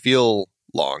necessarily feel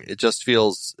long. It just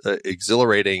feels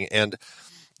exhilarating. And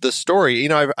the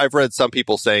story, I've read some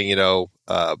people saying,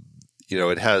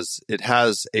 it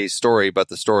has a story, but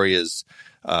the story is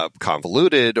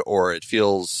convoluted, or it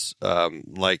feels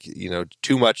like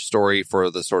too much story for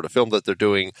the sort of film that they're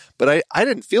doing. But I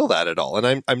didn't feel that at all,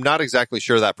 and I'm not exactly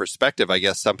sure that perspective. I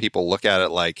guess some people look at it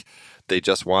like they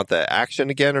just want the action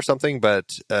again or something.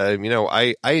 But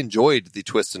I enjoyed the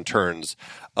twists and turns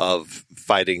of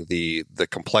fighting the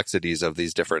complexities of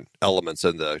these different elements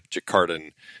in the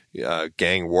Jakartan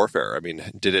gang warfare. I mean,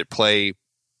 did it play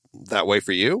that way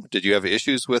for you? Did you have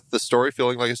issues with the story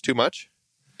feeling like it's too much?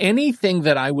 Anything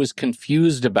that I was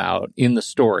confused about in the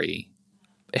story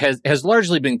has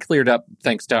largely been cleared up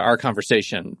thanks to our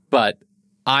conversation, but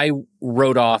I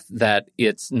wrote off that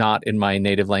it's not in my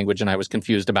native language, and I was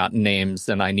confused about names,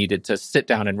 and I needed to sit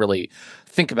down and really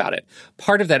think about it.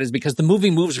 Part of that is because the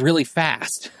movie moves really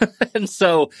fast. And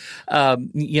so,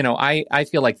 I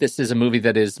feel like this is a movie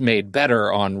that is made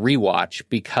better on rewatch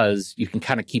because you can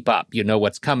kind of keep up. You know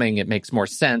what's coming. It makes more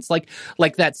sense. Like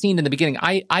that scene in the beginning,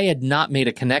 I had not made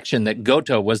a connection that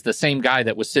Goto was the same guy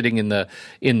that was sitting in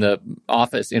the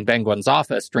office, in Bangwan's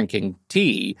office, drinking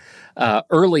tea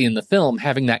early in the film,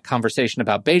 having that conversation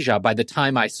about Beja. By the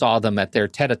time I saw them at their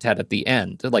tete-a-tete at the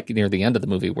end, like near the end of the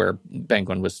movie where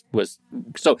Bangwan was.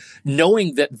 So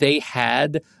knowing that they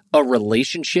had a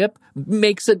relationship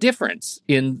makes a difference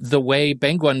in the way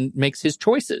Bangwan makes his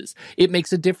choices. It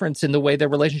makes a difference in the way their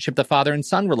relationship, the father and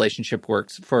son relationship,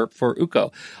 works for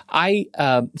Uko.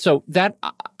 So that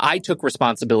I took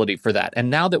responsibility for that. And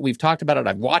now that we've talked about it,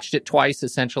 I've watched it twice,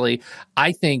 essentially.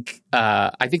 I think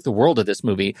the world of this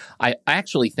movie. I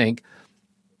actually think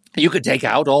you could take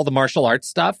out all the martial arts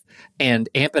stuff and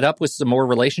amp it up with some more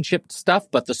relationship stuff,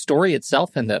 but the story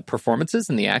itself and the performances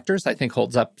and the actors, I think,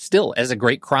 holds up still as a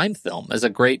great crime film, as a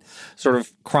great sort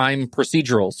of crime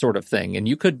procedural sort of thing. And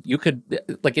you could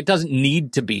like, it doesn't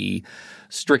need to be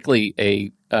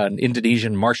strictly an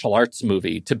Indonesian martial arts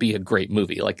movie to be a great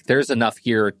movie. Like, there's enough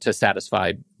here to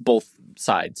satisfy both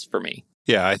sides for me.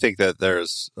 Yeah, I think that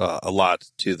there's a lot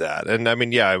to that. And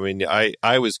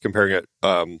I was comparing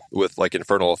it with like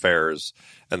Infernal Affairs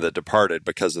and The Departed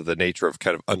because of the nature of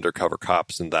kind of undercover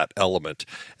cops and that element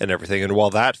and everything. And while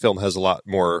that film has a lot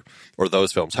more, or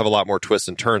those films have a lot more twists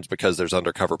and turns because there's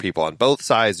undercover people on both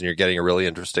sides and you're getting a really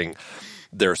interesting,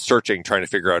 they're searching, trying to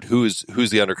figure out who's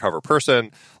the undercover person.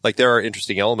 Like, there are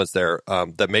interesting elements there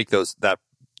that make that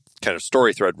kind of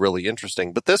story thread really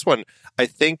interesting. But this one, I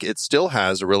think it still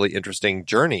has a really interesting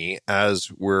journey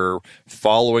as we're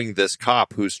following this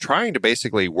cop who's trying to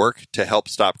basically work to help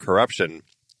stop corruption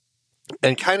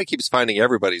and kind of keeps finding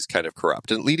everybody's kind of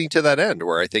corrupt, and leading to that end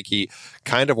where I think he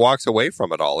kind of walks away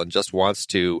from it all and just wants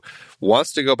to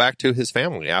go back to his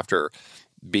family after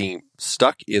being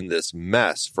stuck in this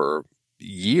mess for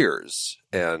years,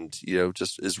 and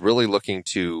just is really looking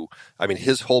to,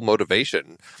 his whole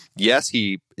motivation, yes,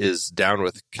 he is down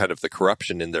with kind of the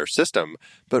corruption in their system,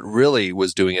 but really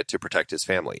was doing it to protect his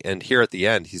family. And here at the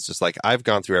end, he's just like, I've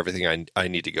gone through everything I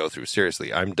need to go through.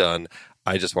 Seriously, I'm done.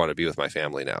 I just want to be with my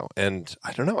family now. And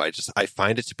I don't know, I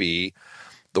find it to be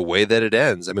the way that it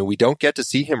ends. I mean, we don't get to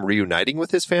see him reuniting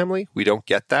with his family. We don't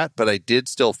get that, but I did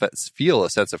still feel a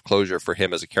sense of closure for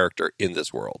him as a character in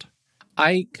this world.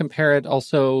 I compare it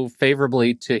also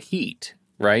favorably to Heat,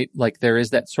 right? Like there is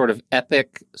that sort of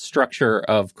epic structure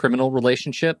of criminal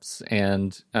relationships.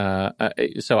 And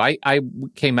so I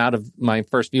came out of my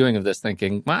first viewing of this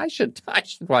thinking, well, I should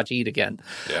watch Heat again.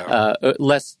 Yeah.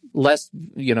 Less,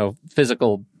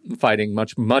 physical fighting,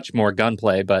 much more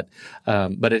gunplay, but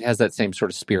it has that same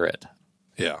sort of spirit.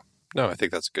 Yeah. No, I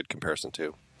think that's a good comparison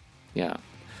too. Yeah.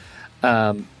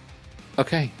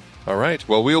 Okay. All right.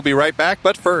 Well, we'll be right back,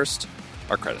 but first,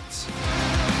 our credits.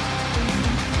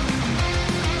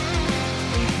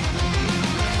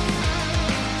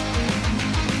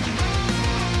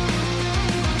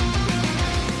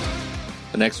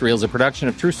 The next reel is a production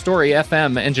of True Story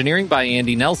FM, engineering by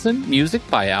Andy Nelson, music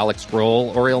by Alex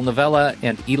Grohl, Oriel Novella,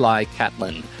 and Eli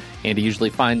Catlin. Andy usually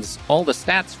finds all the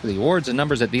stats for the awards and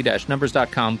numbers at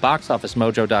the-numbers.com,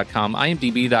 boxofficemojo.com,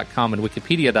 imdb.com, and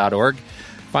wikipedia.org.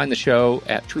 Find the show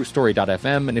at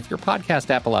truestory.fm, and if your podcast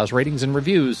app allows ratings and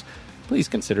reviews, please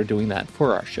consider doing that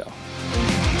for our show.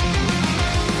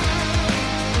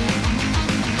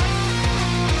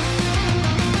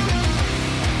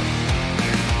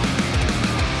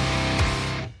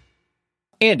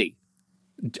 Andy,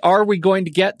 are we going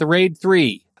to get the Raid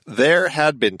 3? There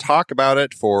had been talk about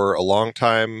it for a long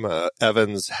time.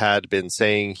 Evans had been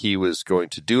saying he was going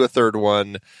to do a third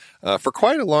one for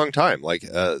quite a long time.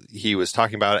 He was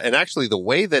talking about it. And actually, the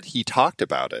way that he talked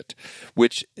about it,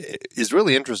 which is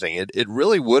really interesting, it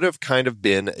really would have kind of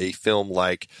been a film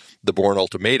like The Bourne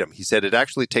Ultimatum. He said it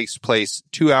actually takes place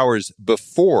 2 hours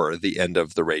before the end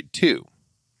of the Raid 2.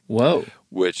 Whoa.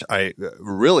 Which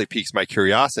really piques my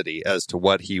curiosity as to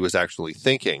what he was actually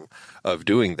thinking of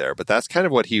doing there. But that's kind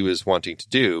of what he was wanting to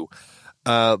do.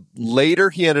 Later,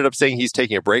 he ended up saying he's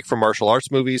taking a break from martial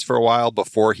arts movies for a while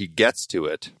before he gets to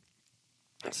it.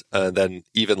 Then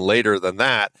even later than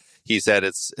that, he said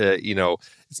it's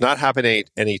not happening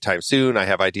anytime soon. I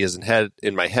have ideas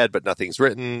in my head, but nothing's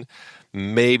written.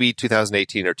 Maybe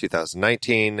 2018 or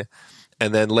 2019.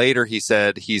 And then later he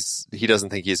said he doesn't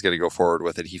think he's going to go forward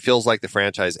with it. He feels like the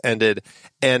franchise ended,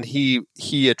 and he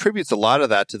attributes a lot of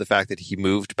that to the fact that he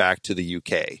moved back to the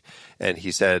UK. And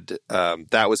he said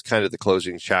that was kind of the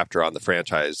closing chapter on the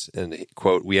franchise. And,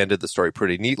 quote, "We ended the story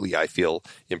pretty neatly, I feel,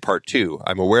 in part 2.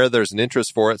 I'm aware there's an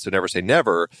interest for it, so never say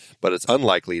never, but it's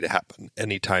unlikely to happen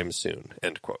anytime soon,"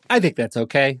 end quote. I think that's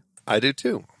okay. I do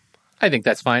too. I think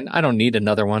that's fine. I don't need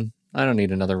another one. I don't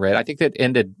need another Raid. I think that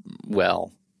ended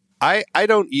well. I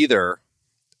don't either,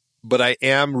 but I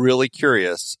am really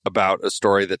curious about a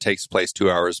story that takes place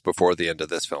 2 hours before the end of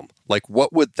this film. Like,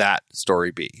 what would that story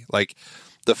be? Like,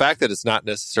 the fact that it's not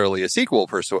necessarily a sequel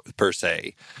per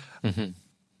se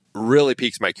really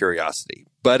piques my curiosity.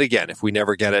 But again, if we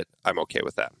never get it, I'm okay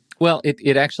with that. Well,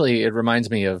 it actually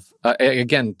reminds me of,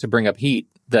 again, to bring up Heat,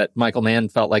 that Michael Mann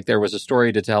felt like there was a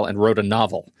story to tell and wrote a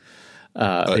novel.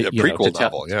 A prequel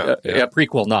novel, a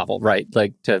prequel novel, right?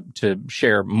 Like to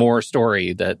share more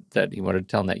story that he wanted to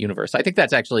tell in that universe. I think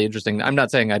that's actually interesting. I'm not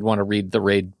saying I'd want to read the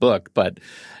Raid book, but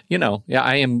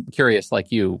I am curious, like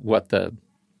you, what the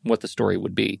story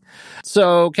would be.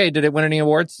 So, okay, did it win any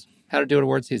awards? How did it do at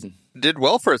award season? Did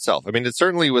well for itself. I mean, it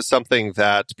certainly was something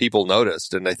that people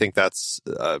noticed, and I think that's,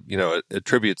 it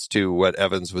attributes to what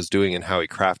Evans was doing and how he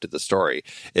crafted the story.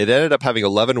 It ended up having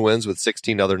 11 wins with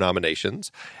 16 other nominations.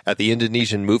 At the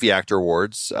Indonesian Movie Actor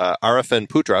Awards, Arifin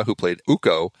Putra, who played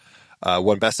Uko,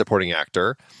 won Best Supporting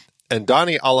Actor, and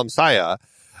Donnie Alamsyah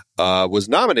was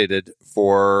nominated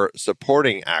for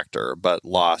Supporting Actor, but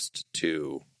lost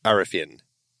to Arifin.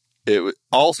 It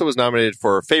also was nominated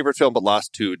for Favorite Film, but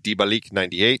lost to Di Balik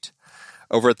 98.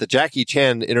 Over at the Jackie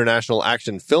Chan International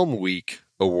Action Film Week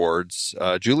Awards,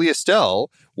 Julia Estelle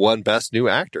won Best New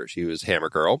Actor. She was Hammer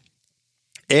Girl.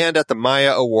 And at the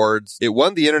Maya Awards, it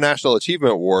won the International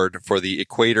Achievement Award for the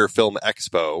Equator Film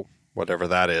Expo, whatever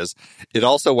that is. It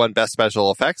also won Best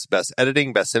Special Effects, Best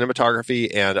Editing, Best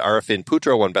Cinematography, and Arifin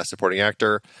Putra won Best Supporting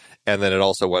Actor. And then it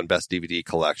also won Best DVD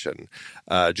Collection.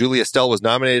 Julia Estelle was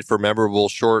nominated for Memorable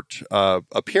Short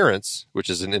Appearance, which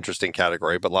is an interesting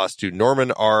category, but lost to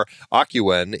Norman R.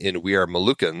 Akuen in We Are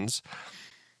Moluccans.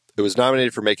 It was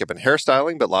nominated for Makeup and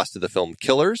Hairstyling, but lost to the film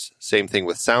Killers. Same thing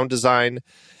with Sound Design.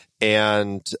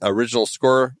 And Original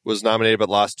Score was nominated, but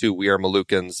lost to We Are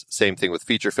Moluccans. Same thing with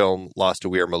Feature Film, lost to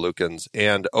We Are Moluccans.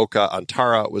 And Oka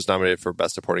Antara was nominated for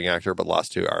Best Supporting Actor, but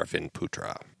lost to Arifin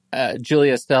Putra.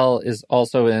 Julia Estelle is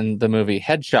also in the movie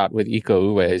Headshot with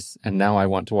Iko Uwais, and now I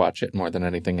want to watch it more than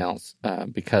anything else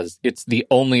because it's the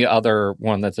only other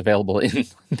one that's available in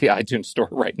the iTunes store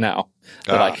right now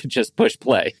that I could just push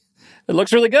play. It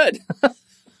looks really good.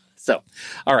 So,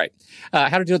 all right.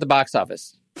 How to do at the box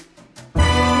office?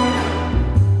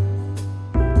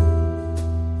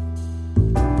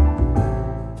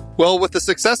 Well, with the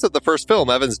success of the first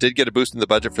film, Evans did get a boost in the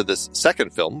budget for this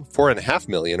second film, $4.5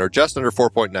 million, or just under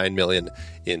 $4.9 million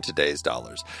in today's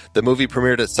dollars. The movie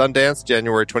premiered at Sundance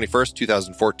January 21st,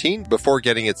 2014, before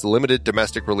getting its limited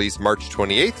domestic release March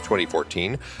 28th,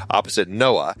 2014, opposite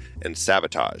Noah and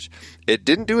Sabotage. It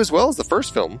didn't do as well as the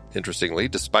first film, interestingly,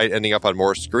 despite ending up on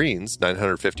more screens,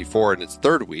 954 in its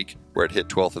third week, where it hit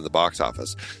 12th in the box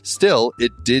office. Still,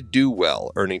 it did do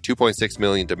well, earning $2.6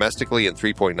 million domestically and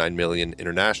 $3.9 million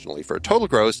internationally, for a total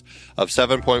gross of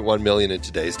 $7.1 million in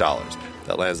today's dollars.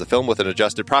 That lands the film with an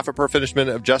adjusted profit per finishment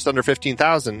of just under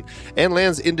 $15,000 and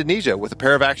lands Indonesia with a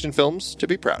pair of action films to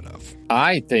be proud of.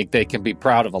 I think they can be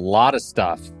proud of a lot of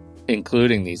stuff,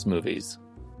 including these movies.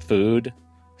 Food,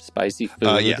 spicy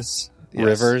food, yes.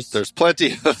 Rivers. There's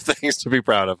plenty of things to be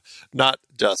proud of, not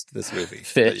just this movie.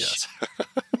 Fish.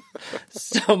 Yes.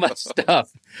 So much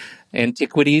stuff.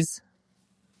 Antiquities.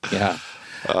 Yeah.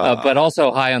 But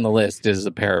also high on the list is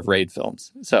a pair of Raid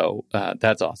films. So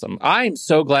that's awesome. I'm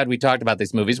so glad we talked about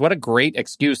these movies. What a great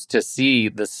excuse to see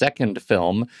the second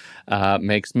film.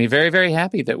 Makes me very, very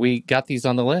happy that we got these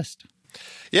on the list.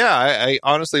 Yeah, I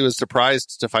honestly was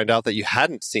surprised to find out that you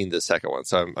hadn't seen the second one.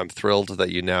 So I'm thrilled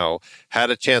that you now had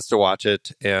a chance to watch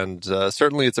it. And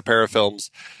certainly it's a pair of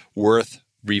films worth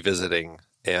revisiting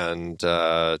and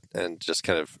just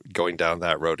kind of going down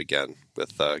that road again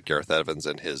with Gareth Evans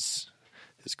and his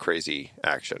crazy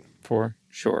action. For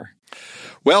sure.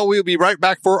 Well, we'll be right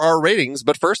back for our ratings,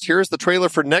 but first, here's the trailer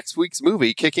for next week's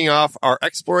movie, kicking off our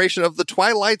exploration of the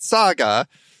Twilight Saga.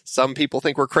 Some people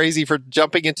think we're crazy for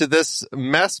jumping into this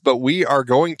mess, but we are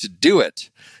going to do it.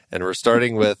 And we're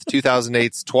starting with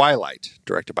 2008's Twilight,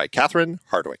 directed by Catherine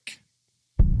Hardwicke.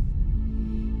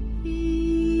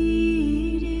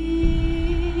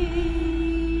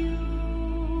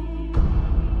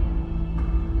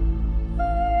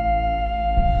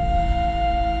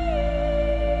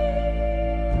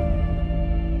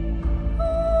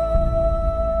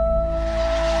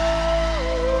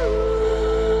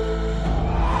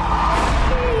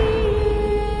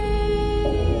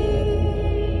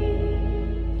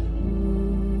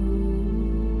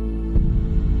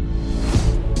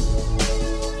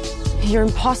 You're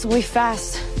impossibly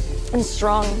fast and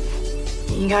strong.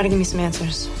 You gotta give me some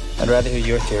answers. I'd rather hear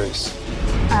your theories.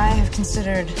 I have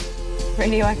considered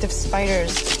radioactive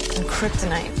spiders and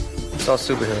kryptonite. It's all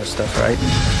superhero stuff, right?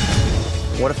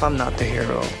 What if I'm not the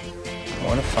hero?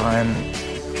 What if I'm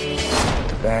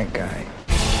the bad guy?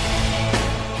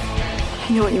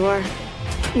 I know what you are.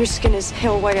 Your skin is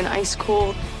pale white and ice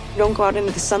cold. You don't go out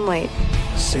into the sunlight.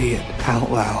 Say it out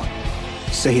loud.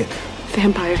 Say it.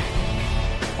 Vampire.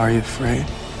 Are you afraid?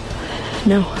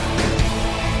 No.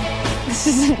 This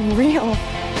isn't real.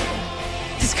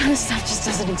 This kind of stuff just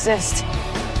doesn't exist.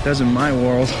 It does in my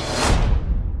world.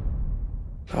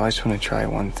 I always want to try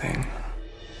one thing.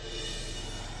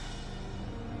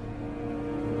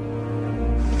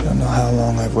 I don't know how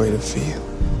long I've waited for you.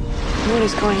 What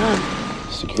is going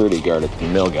on? Security guard at the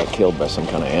mill got killed by some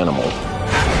kind of animal.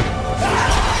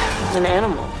 An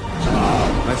animal?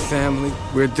 My family,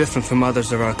 we're different from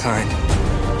others of our kind.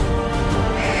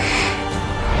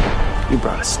 You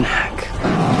brought a snack.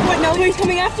 What, nobody's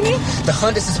coming after me? The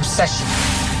hunt is his obsession.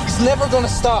 He's never gonna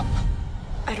stop.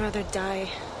 I'd rather die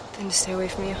than to stay away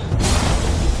from you.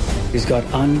 He's got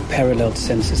unparalleled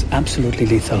senses, absolutely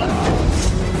lethal.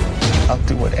 I'll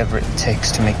do whatever it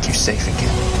takes to make you safe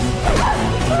again.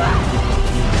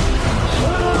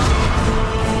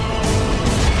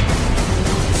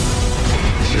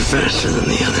 You're faster than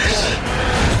the others,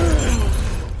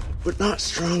 but not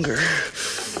stronger.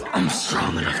 I'm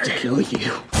strong enough to kill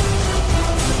you.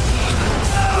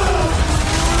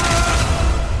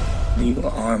 You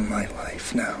are my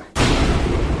life now.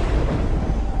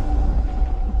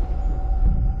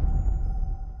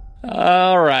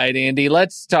 All right, Andy,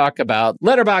 let's talk about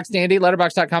Letterboxd, Andy.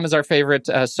 Letterboxd.com is our favorite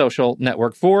social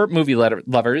network for movie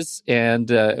lovers, and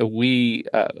we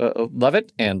love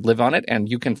it and live on it. And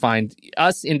you can find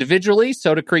us individually,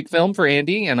 Soda Creek Film for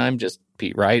Andy, and I'm just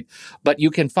Pete Wright. But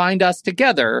you can find us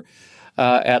together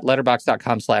at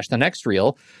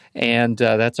letterboxd.com/thenextreel, and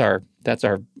that's our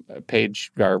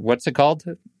page. Our what's it called?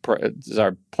 It's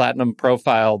our platinum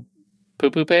profile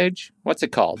poo-poo page. What's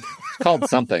it called? It's called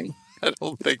something. I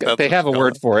don't think that's they have a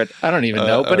word for it. I don't even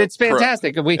know, but it's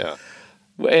fantastic.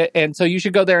 And so you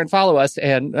should go there and follow us,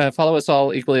 and follow us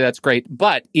all equally. That's great.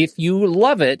 But if you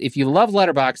love it, if you love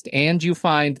Letterboxd, and you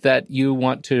find that you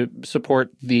want to support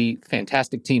the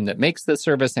fantastic team that makes this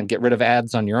service and get rid of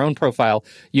ads on your own profile,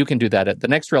 you can do that at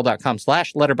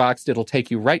thenextreel.com/letterboxd. It'll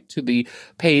take you right to the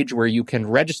page where you can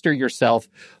register yourself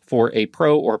for a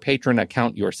pro or patron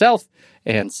account yourself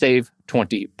and save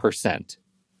 20%.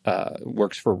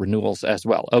 Works for renewals as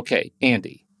well. Okay,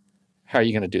 Andy, how are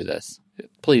you going to do this?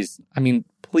 Please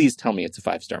tell me it's a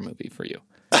 5-star movie for you.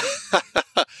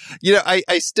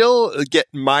 I still get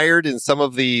mired in some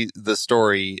of the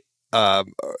story,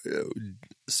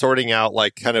 sorting out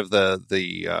like kind of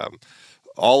the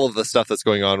all of the stuff that's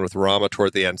going on with Rama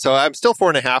toward the end. So I'm still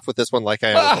 4.5 with this one, like I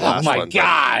am with the last one. Oh my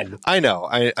God! I know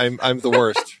I'm the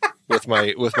worst with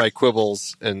my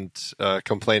quibbles and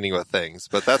complaining with things,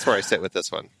 but that's where I sit with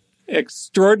this one.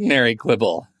 Extraordinary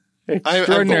quibble.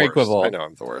 Quibble. I know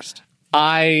I'm the worst.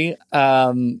 I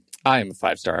am a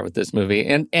 5-star with this movie.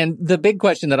 And the big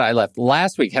question that I left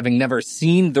last week, having never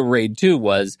seen The Raid 2,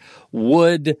 was,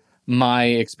 would my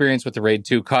experience with The Raid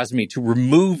 2 cause me to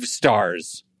remove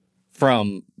stars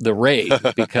from The Raid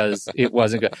because it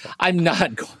wasn't good? I'm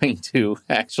not going to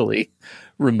actually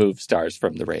remove stars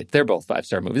from The Raid. They're both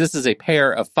 5-star movies. This is a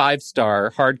pair of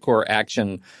 5-star hardcore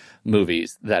action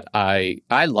movies that I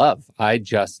love. I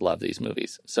just love these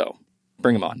movies. So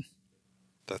bring them on.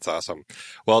 That's awesome.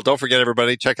 Well, don't forget,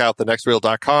 everybody, check out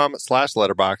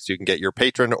thenextreel.com/letterboxd. You can get your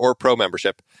patron or pro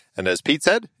membership. And as Pete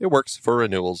said, it works for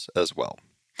renewals as well.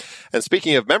 And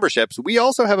speaking of memberships, we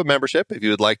also have a membership. If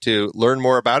you would like to learn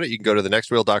more about it, you can go to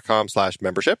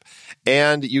thenextreel.com/membership,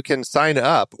 and you can sign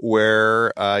up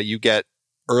where you get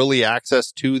early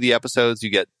access to the episodes. We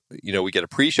get a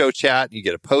pre-show chat, you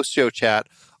get a post-show chat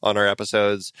on our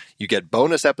episodes. You get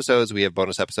bonus episodes. We have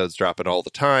bonus episodes dropping all the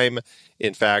time.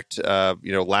 In fact,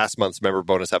 last month's member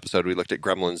bonus episode, we looked at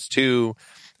Gremlins 2,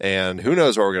 and who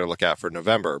knows what we're going to look at for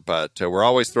November, but we're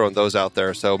always throwing those out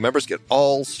there. So members get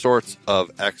all sorts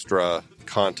of extra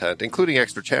content, including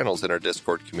extra channels in our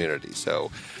Discord community.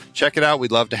 So check it out.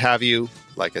 We'd love to have you.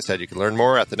 Like I said, you can learn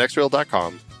more at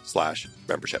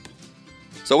thenextreel.com/membership.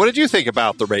 So what did you think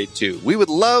about The Raid 2? We would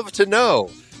love to know.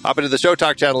 Hop into the Show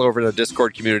Talk channel over in the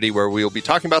Discord community where we'll be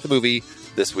talking about the movie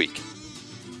this week.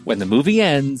 When the movie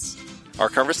ends, our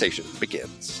conversation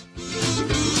begins.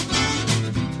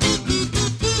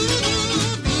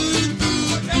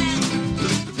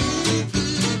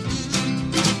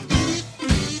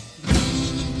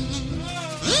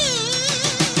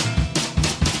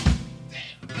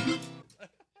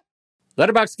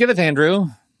 Letterboxd giveth, Andrew.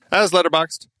 As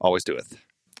Letterboxd always doeth.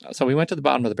 So we went to the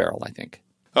bottom of the barrel, I think.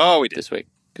 Oh, we did. This week.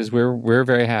 Because we're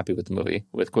very happy with the movie,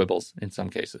 with quibbles in some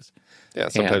cases. Yeah,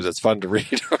 sometimes it's fun to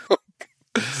read.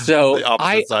 So the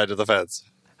opposite side of the fence.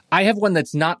 I have one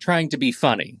that's not trying to be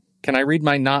funny. Can I read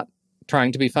my not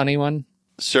trying to be funny one?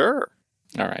 Sure.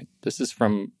 All right. This is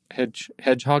from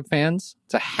Hedgehog Fans.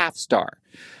 It's a 0.5 star.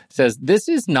 It says, "This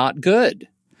is not good.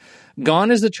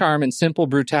 Gone is the charm and simple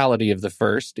brutality of the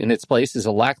first. In its place is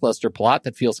a lackluster plot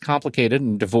that feels complicated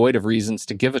and devoid of reasons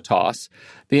to give a toss.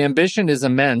 The ambition is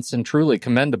immense and truly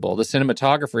commendable. The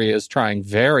cinematography is trying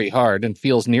very hard and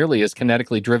feels nearly as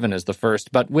kinetically driven as the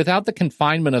first, but without the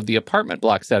confinement of the apartment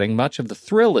block setting, much of the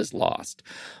thrill is lost.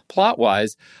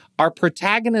 Plot-wise, our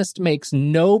protagonist makes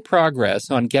no progress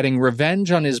on getting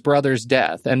revenge on his brother's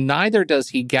death, and neither does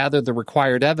he gather the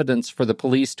required evidence for the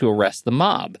police to arrest the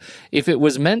mob. If it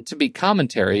was meant to be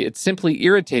commentary, it simply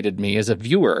irritated me as a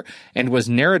viewer and was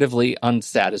narratively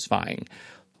unsatisfying."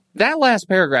 That last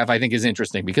paragraph, I think, is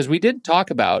interesting because we did talk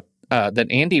about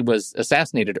that Andy was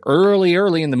assassinated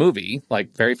early in the movie,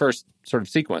 like very first sort of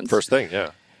sequence. First thing, yeah.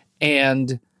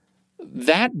 And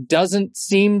that doesn't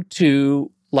seem to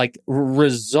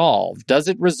resolve. Does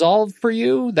it resolve for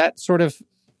you? That sort of,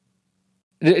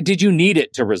 did you need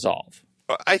it to resolve?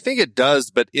 I think it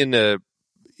does, but in a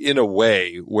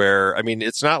way where, I mean,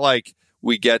 it's not like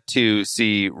we get to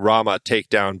see Rama take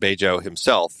down Bejo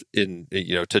himself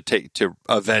to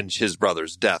avenge his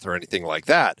brother's death or anything like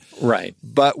that. Right.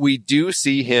 But we do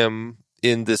see him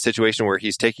in this situation where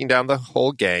he's taking down the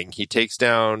whole gang. He takes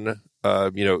down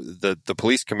the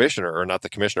police commissioner, or not the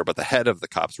commissioner, but the head of the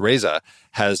cops, Reza,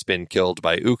 has been killed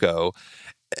by Uko.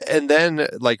 And then,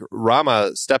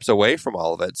 Rama steps away from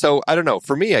all of it. So, I don't know.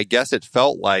 For me, I guess it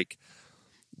felt like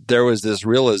there was this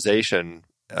realization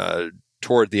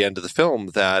toward the end of the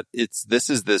film that this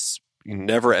is this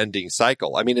never-ending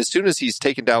cycle. I mean, as soon as he's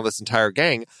taken down this entire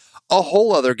gang, a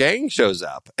whole other gang shows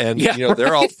up, and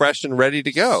they're all fresh and ready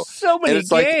to go. So many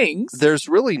gangs. There's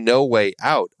really no way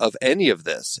out of any of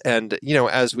this. And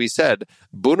as we said,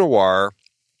 Bunawar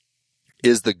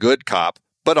is the good cop.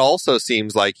 but also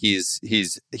seems like he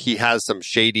has some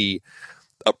shady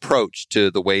approach to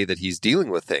the way that he's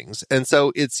dealing with things. And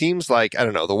so it seems like, I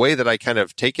don't know, the way that I kind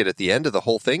of take it at the end of the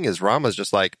whole thing is Rama's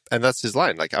just like, and that's his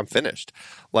line, like, I'm finished.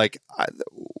 Like,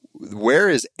 where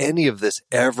is any of this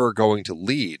ever going to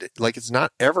lead? Like, it's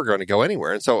not ever going to go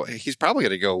anywhere. And so he's probably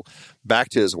going to go back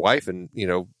to his wife and,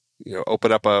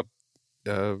 open up a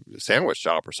sandwich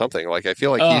shop or something. Like, I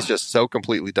feel like he's just so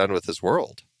completely done with this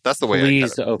world. That's the way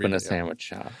Please open a sandwich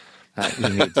shop. He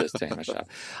needs a sandwich shop.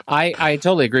 I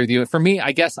totally agree with you. For me,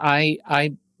 I guess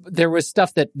there was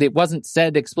stuff that it wasn't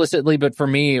said explicitly, but for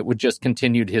me, it would just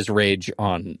continued his rage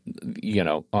on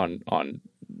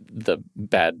the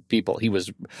bad people. He was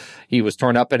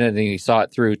torn up in it, and he saw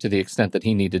it through to the extent that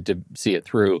he needed to see it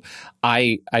through.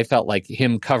 I felt like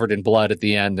him covered in blood at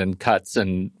the end and cuts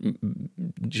and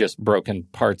just broken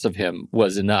parts of him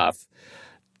was enough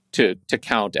to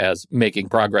count as making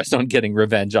progress on getting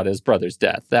revenge on his brother's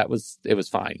death. It was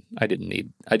fine. I didn't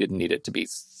need it to be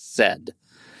said.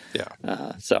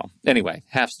 Yeah. So anyway,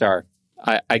 half star.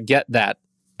 I get that.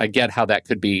 I get how that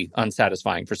could be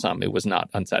unsatisfying for some. It was not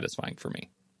unsatisfying for me.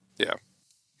 Yeah.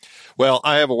 Well,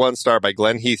 I have a 1 star by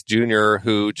Glenn Heath Jr.,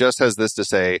 who just has this to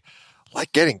say,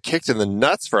 like getting kicked in the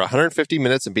nuts for 150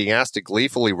 minutes and being asked to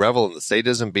gleefully revel in the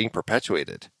sadism being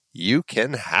perpetuated. You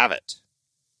can have it.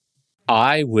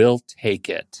 I will take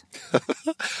it.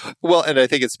 Well, and I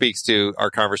think it speaks to our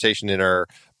conversation in our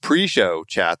pre-show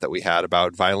chat that we had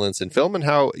about violence in film and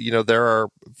how, there are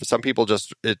some people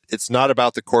just, it's not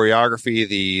about the choreography,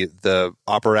 the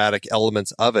operatic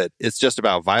elements of it. It's just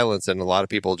about violence. And a lot of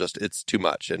people it's too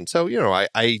much. And so,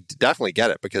 I definitely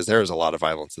get it because there is a lot of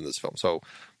violence in this film. So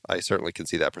I certainly can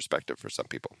see that perspective for some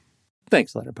people.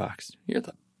 Thanks, Letterboxd. You're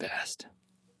the best.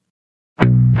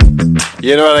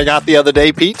 You know what I got the other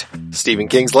day, Pete? Stephen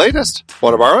King's latest.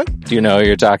 Want to borrow it? Do you know who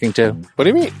you're talking to? What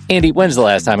do you mean? Andy, when's the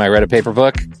last time I read a paper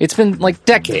book? It's been like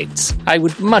decades. I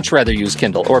would much rather use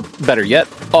Kindle, or better yet,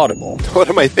 Audible. What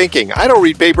am I thinking? I don't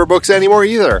read paper books anymore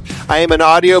either. I am an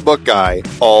audiobook guy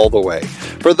all the way.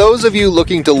 For those of you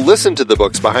looking to listen to the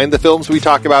books behind the films we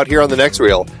talk about here on The Next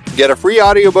Reel, get a free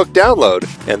audiobook download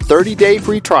and 30-day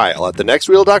free trial at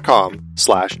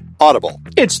thenextreel.com/audible.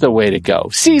 It's the way to go.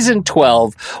 Season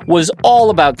 12 was all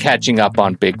about catching up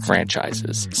on big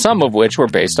franchises, some of which were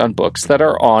based on books that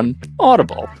are on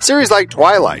Audible. Series like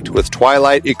Twilight, with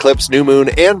Twilight, Eclipse, New Moon,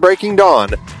 and Breaking Dawn,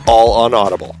 all on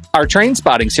Audible. Our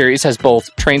Trainspotting series has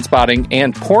both Trainspotting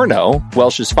and Porno,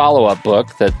 Welsh's follow-up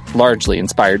book that largely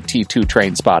inspired T2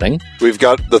 Trainspotting. We've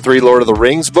got the 3 Lord of the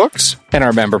Rings books. And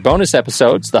our member bonus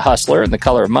episodes, The Hustler and The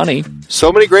Color of Money.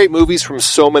 So many great movies from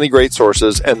so many great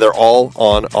sources, and they're all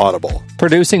on Audible.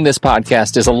 Producing this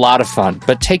podcast is a lot of fun,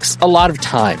 but takes a lot of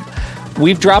time.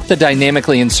 We've dropped the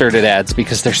dynamically inserted ads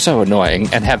because they're so annoying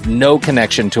and have no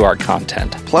connection to our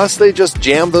content. Plus, they just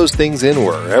jam those things in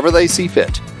wherever they see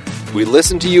fit. We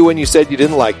listened to you when you said you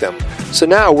didn't like them, so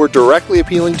now we're directly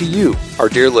appealing to you, our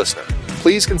dear listener.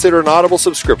 Please consider an Audible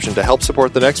subscription to help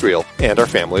support The Next Reel and our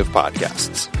family of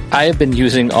podcasts. I have been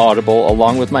using Audible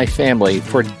along with my family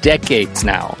for decades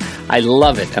now. I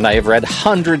love it, and I have read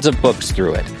hundreds of books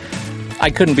through it. I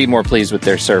couldn't be more pleased with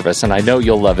their service, and I know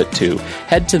you'll love it too.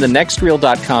 Head to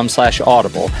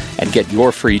thenextreel.com/audible and get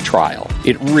your free trial.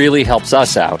 It really helps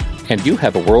us out, and you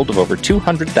have a world of over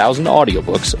 200,000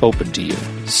 audiobooks open to you.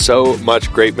 So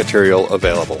much great material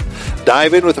available.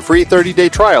 Dive in with a free 30-day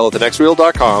trial at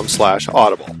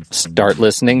thenextreel.com/audible. Start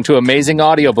listening to amazing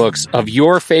audiobooks of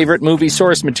your favorite movie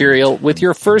source material with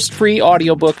your first free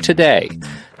audiobook today.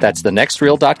 That's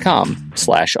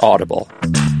thenextreel.com/audible.